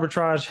do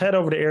arbitrage, head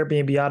over to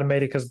Airbnb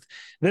Automated, because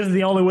this is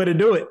the only way to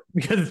do it,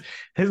 because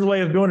his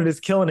way of doing it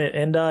is killing it.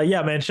 And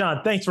yeah, man,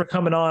 Sean, thanks for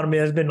coming on. I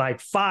mean, it's been like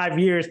 5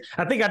 years.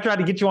 I think I tried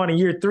to get you on in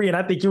year 3, and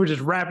I think you were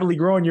just rapidly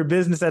growing your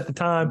business at the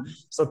time.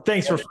 So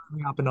thanks for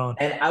hopping on.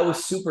 And I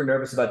was super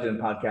nervous about doing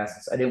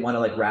podcasts. I didn't want to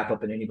like wrap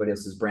up in anybody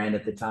else's brand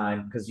at the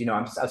time, because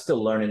I was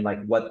still learning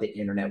like what the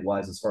internet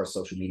was as far as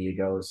social media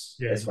goes,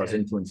 as far as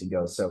influencing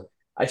goes. So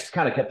I just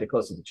kind of kept it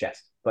close to the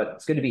chest, but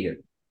it's good to be here.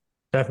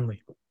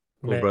 Definitely.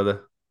 Cool,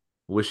 brother.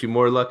 Wish you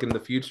more luck in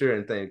the future,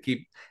 and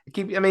keep.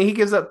 I mean, he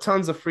gives up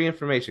tons of free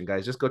information,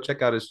 guys. Just go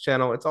check out his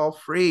channel. It's all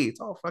free. It's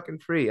all fucking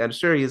free. I'm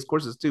sure he has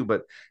courses too,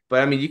 but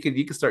I mean, you can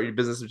start your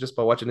business just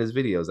by watching his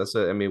videos.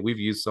 We've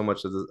used so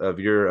much of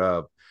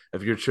your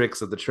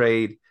tricks of the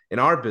trade in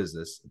our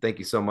business. Thank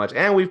you so much.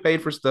 And we've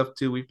paid for stuff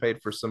too. We've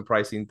paid for some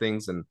pricing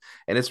things, and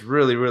it's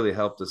really, really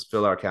helped us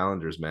fill our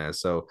calendars, man.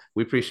 So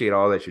we appreciate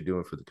all that you're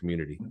doing for the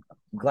community.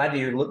 I'm glad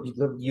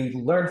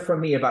you learned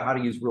from me about how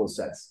to use rule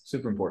sets.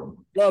 Super important.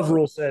 Love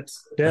rule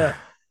sets. Yeah.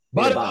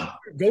 But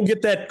go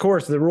get that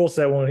course, the rule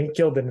set one. He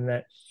killed it in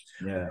that.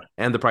 Yeah.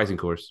 And the pricing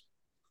course.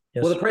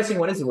 Yes. Well, the pricing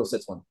one is the rule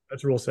sets one.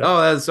 That's rule set.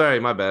 Oh,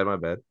 sorry. My bad.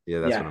 Yeah,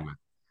 that's what I meant.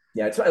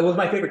 Yeah, it was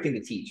my favorite thing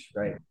to teach,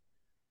 right?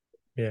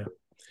 Yeah.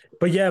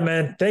 But yeah,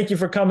 man, thank you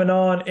for coming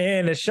on.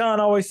 And as Sean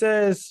always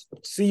says,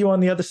 see you on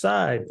the other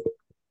side.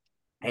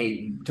 Hey,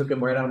 you took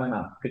him right out of my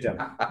mouth. Good job.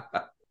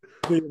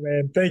 See you,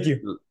 man. Thank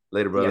you.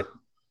 Later, brother. Yeah.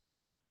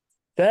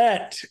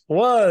 That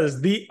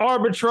was the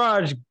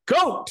arbitrage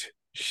GOAT,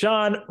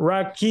 Sean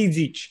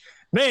Rakidzich.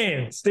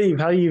 Man, Steve,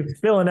 how you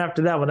feeling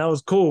after that one? That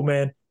was cool,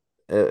 man.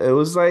 It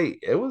was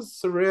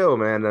surreal,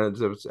 man.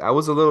 I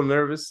was a little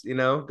nervous,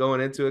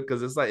 going into it,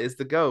 because it's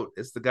the GOAT.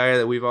 It's the guy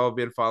that we've all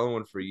been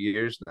following for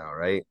years now,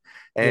 right?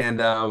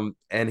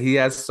 And he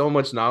has so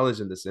much knowledge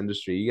in this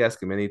industry. You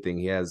ask him anything,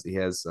 he has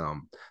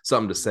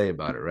something to say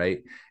about it,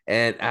 right?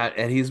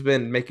 And he's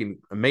been making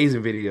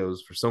amazing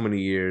videos for so many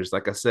years.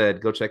 Like I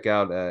said, go check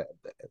out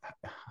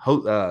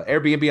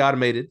Airbnb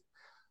Automated.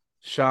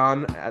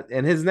 Sean,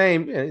 and his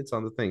name, it's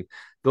on the thing.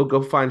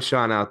 Go find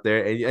Sean out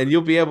there, and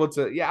you'll be able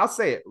to. Yeah, I'll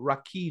say it.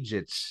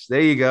 Rakidzich.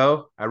 There you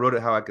go. I wrote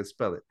it how I could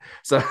spell it.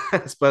 So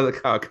spell it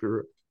how I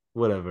could.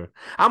 Whatever.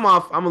 I'm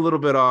off. I'm a little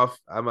bit off.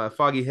 I'm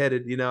foggy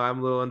headed. I'm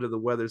a little under the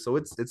weather. So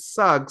it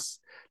sucks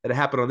that it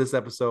happened on this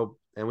episode,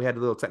 and we had a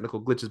little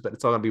technical glitches, but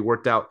it's all gonna be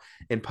worked out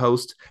in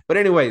post. But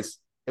anyways,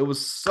 it was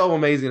so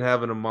amazing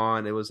having him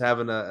on. It was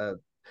having a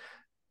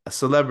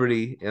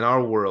celebrity in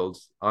our world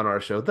on our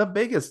show, the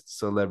biggest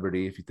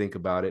celebrity if you think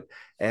about it,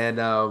 and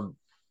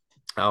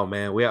Oh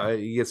man,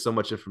 you get so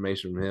much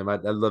information from him.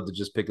 I'd love to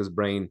just pick his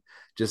brain,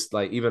 just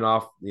like even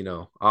off,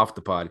 off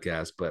the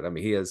podcast. But I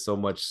mean, he has so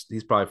much.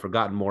 He's probably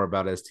forgotten more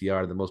about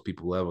STR than most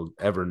people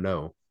ever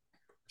know.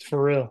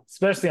 For real,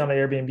 especially on the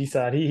Airbnb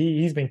side,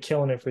 he's been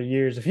killing it for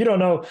years. If you don't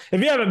know,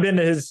 if you haven't been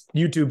to his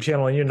YouTube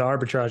channel and you're in the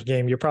arbitrage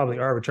game, you're probably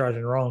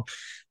arbitraging wrong.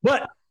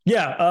 But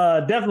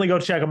yeah, definitely go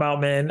check him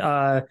out, man.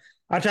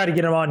 I tried to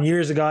get him on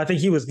years ago. I think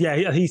he was,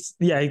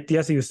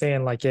 he was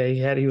saying like,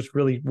 yeah, he was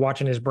really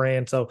watching his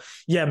brand. So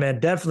yeah, man,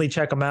 definitely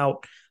check him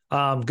out.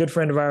 Good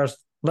friend of ours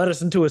let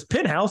us into his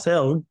penthouse.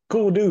 Hell,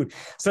 cool dude.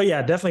 So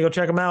yeah, definitely go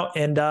check him out.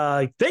 And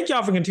thank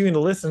y'all for continuing to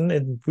listen.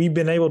 And we've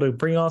been able to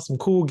bring on some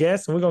cool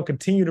guests, and we're gonna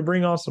continue to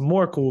bring on some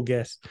more cool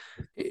guests.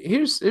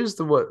 Here's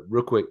the what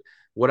real quick.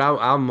 What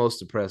I'm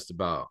most impressed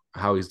about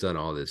how he's done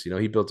all this.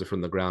 He built it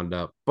from the ground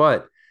up,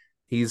 but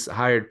he's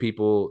hired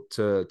people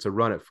to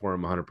run it for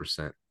him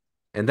 100%.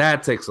 And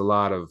that takes a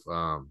lot of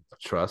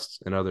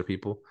trust in other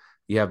people.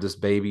 You have this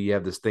baby, you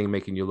have this thing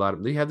making you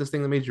you have this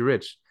thing that made you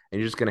rich, and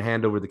you're just going to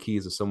hand over the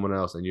keys to someone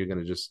else, and you're going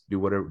to just do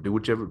whatever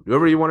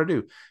you want to do.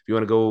 If you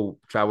want to go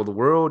travel the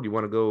world, you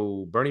want to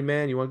go Burning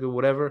Man, you want to go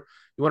whatever,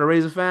 you want to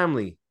raise a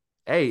family.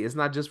 Hey, it's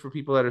not just for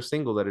people that are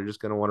single that are just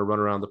going to want to run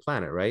around the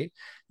planet, right?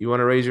 You want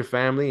to raise your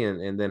family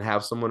and then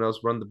have someone else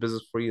run the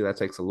business for you. That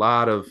takes a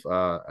lot of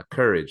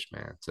courage,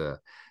 man, to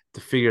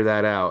figure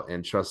that out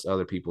and trust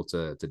other people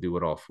to do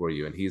it all for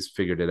you. And he's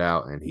figured it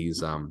out, and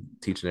he's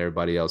teaching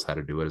everybody else how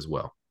to do it as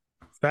well.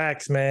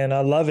 Facts, man.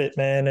 I love it,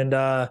 man. And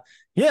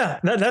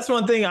that's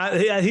one thing.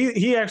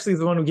 He actually is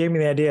the one who gave me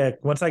the idea.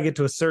 Once I get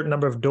to a certain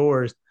number of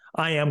doors,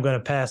 I am going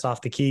to pass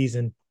off the keys,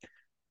 and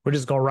we're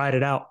just going to ride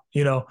it out.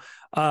 We're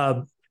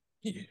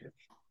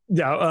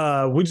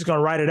just going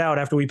to ride it out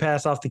after we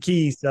pass off the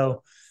keys.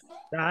 So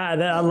I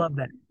love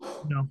that.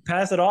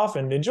 Pass it off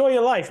and enjoy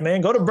your life,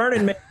 man. Go to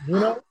Burning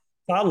Man.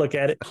 I'll look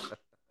at it.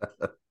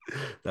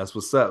 That's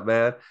what's up,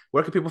 man.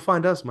 Where can people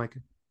find us, Micah?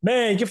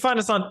 Man, you can find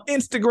us on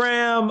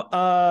Instagram,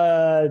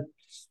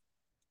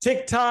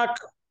 TikTok.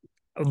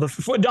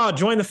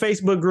 Join the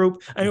Facebook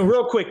group. I mean,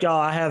 real quick, y'all.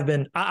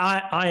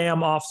 I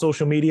am off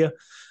social media.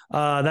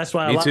 That's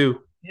why me too.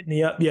 Hit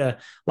me up. Yeah, a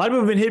lot of people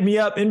have been hitting me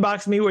up,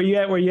 inbox me. Where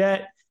you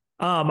at?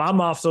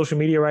 I'm off social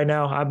media right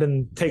now. I've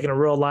been taking a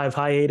real live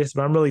hiatus,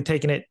 but I'm really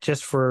taking it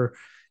just to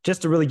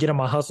really get on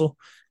my hustle.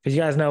 Because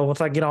you guys know,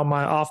 once I get on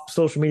my off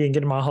social media and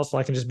get in my hustle,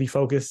 I can just be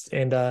focused.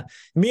 And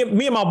me and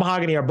my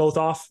mahogany are both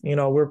off.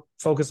 We're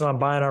focused on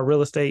buying our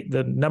real estate,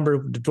 the number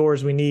of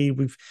doors we need.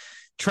 We've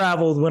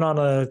traveled, went on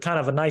a kind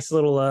of a nice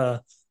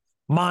little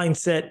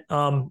mindset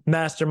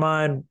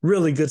mastermind,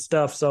 really good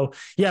stuff. So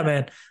yeah,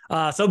 man.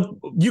 So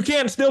you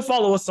can still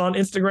follow us on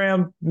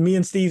Instagram. Me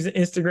and Steve's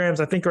Instagrams,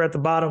 I think, are at the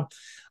bottom.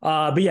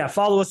 But yeah,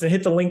 follow us and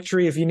hit the link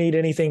tree if you need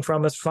anything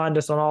from us. Find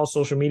us on all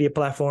social media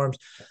platforms.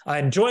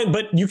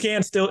 But you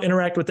can still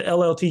interact with the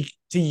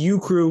LLTU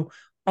crew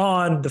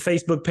on the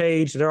Facebook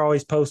page. They're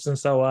always posting.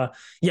 So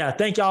yeah,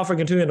 thank y'all for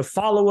continuing to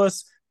follow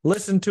us,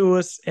 listen to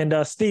us. And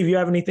Steve, you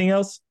have anything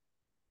else?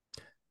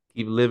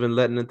 Keep living,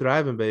 letting, and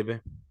thriving, baby.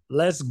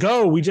 Let's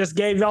go. We just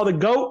gave y'all the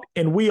GOAT,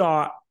 and we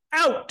are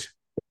out.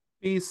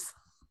 Peace.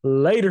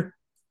 Later.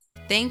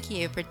 Thank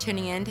you for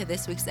tuning in to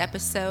this week's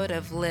episode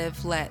of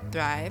Live, Let,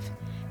 Thrive.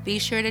 Be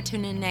sure to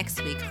tune in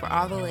next week for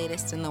all the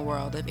latest in the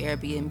world of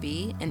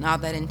Airbnb and all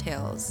that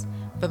entails.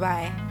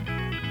 Bye-bye.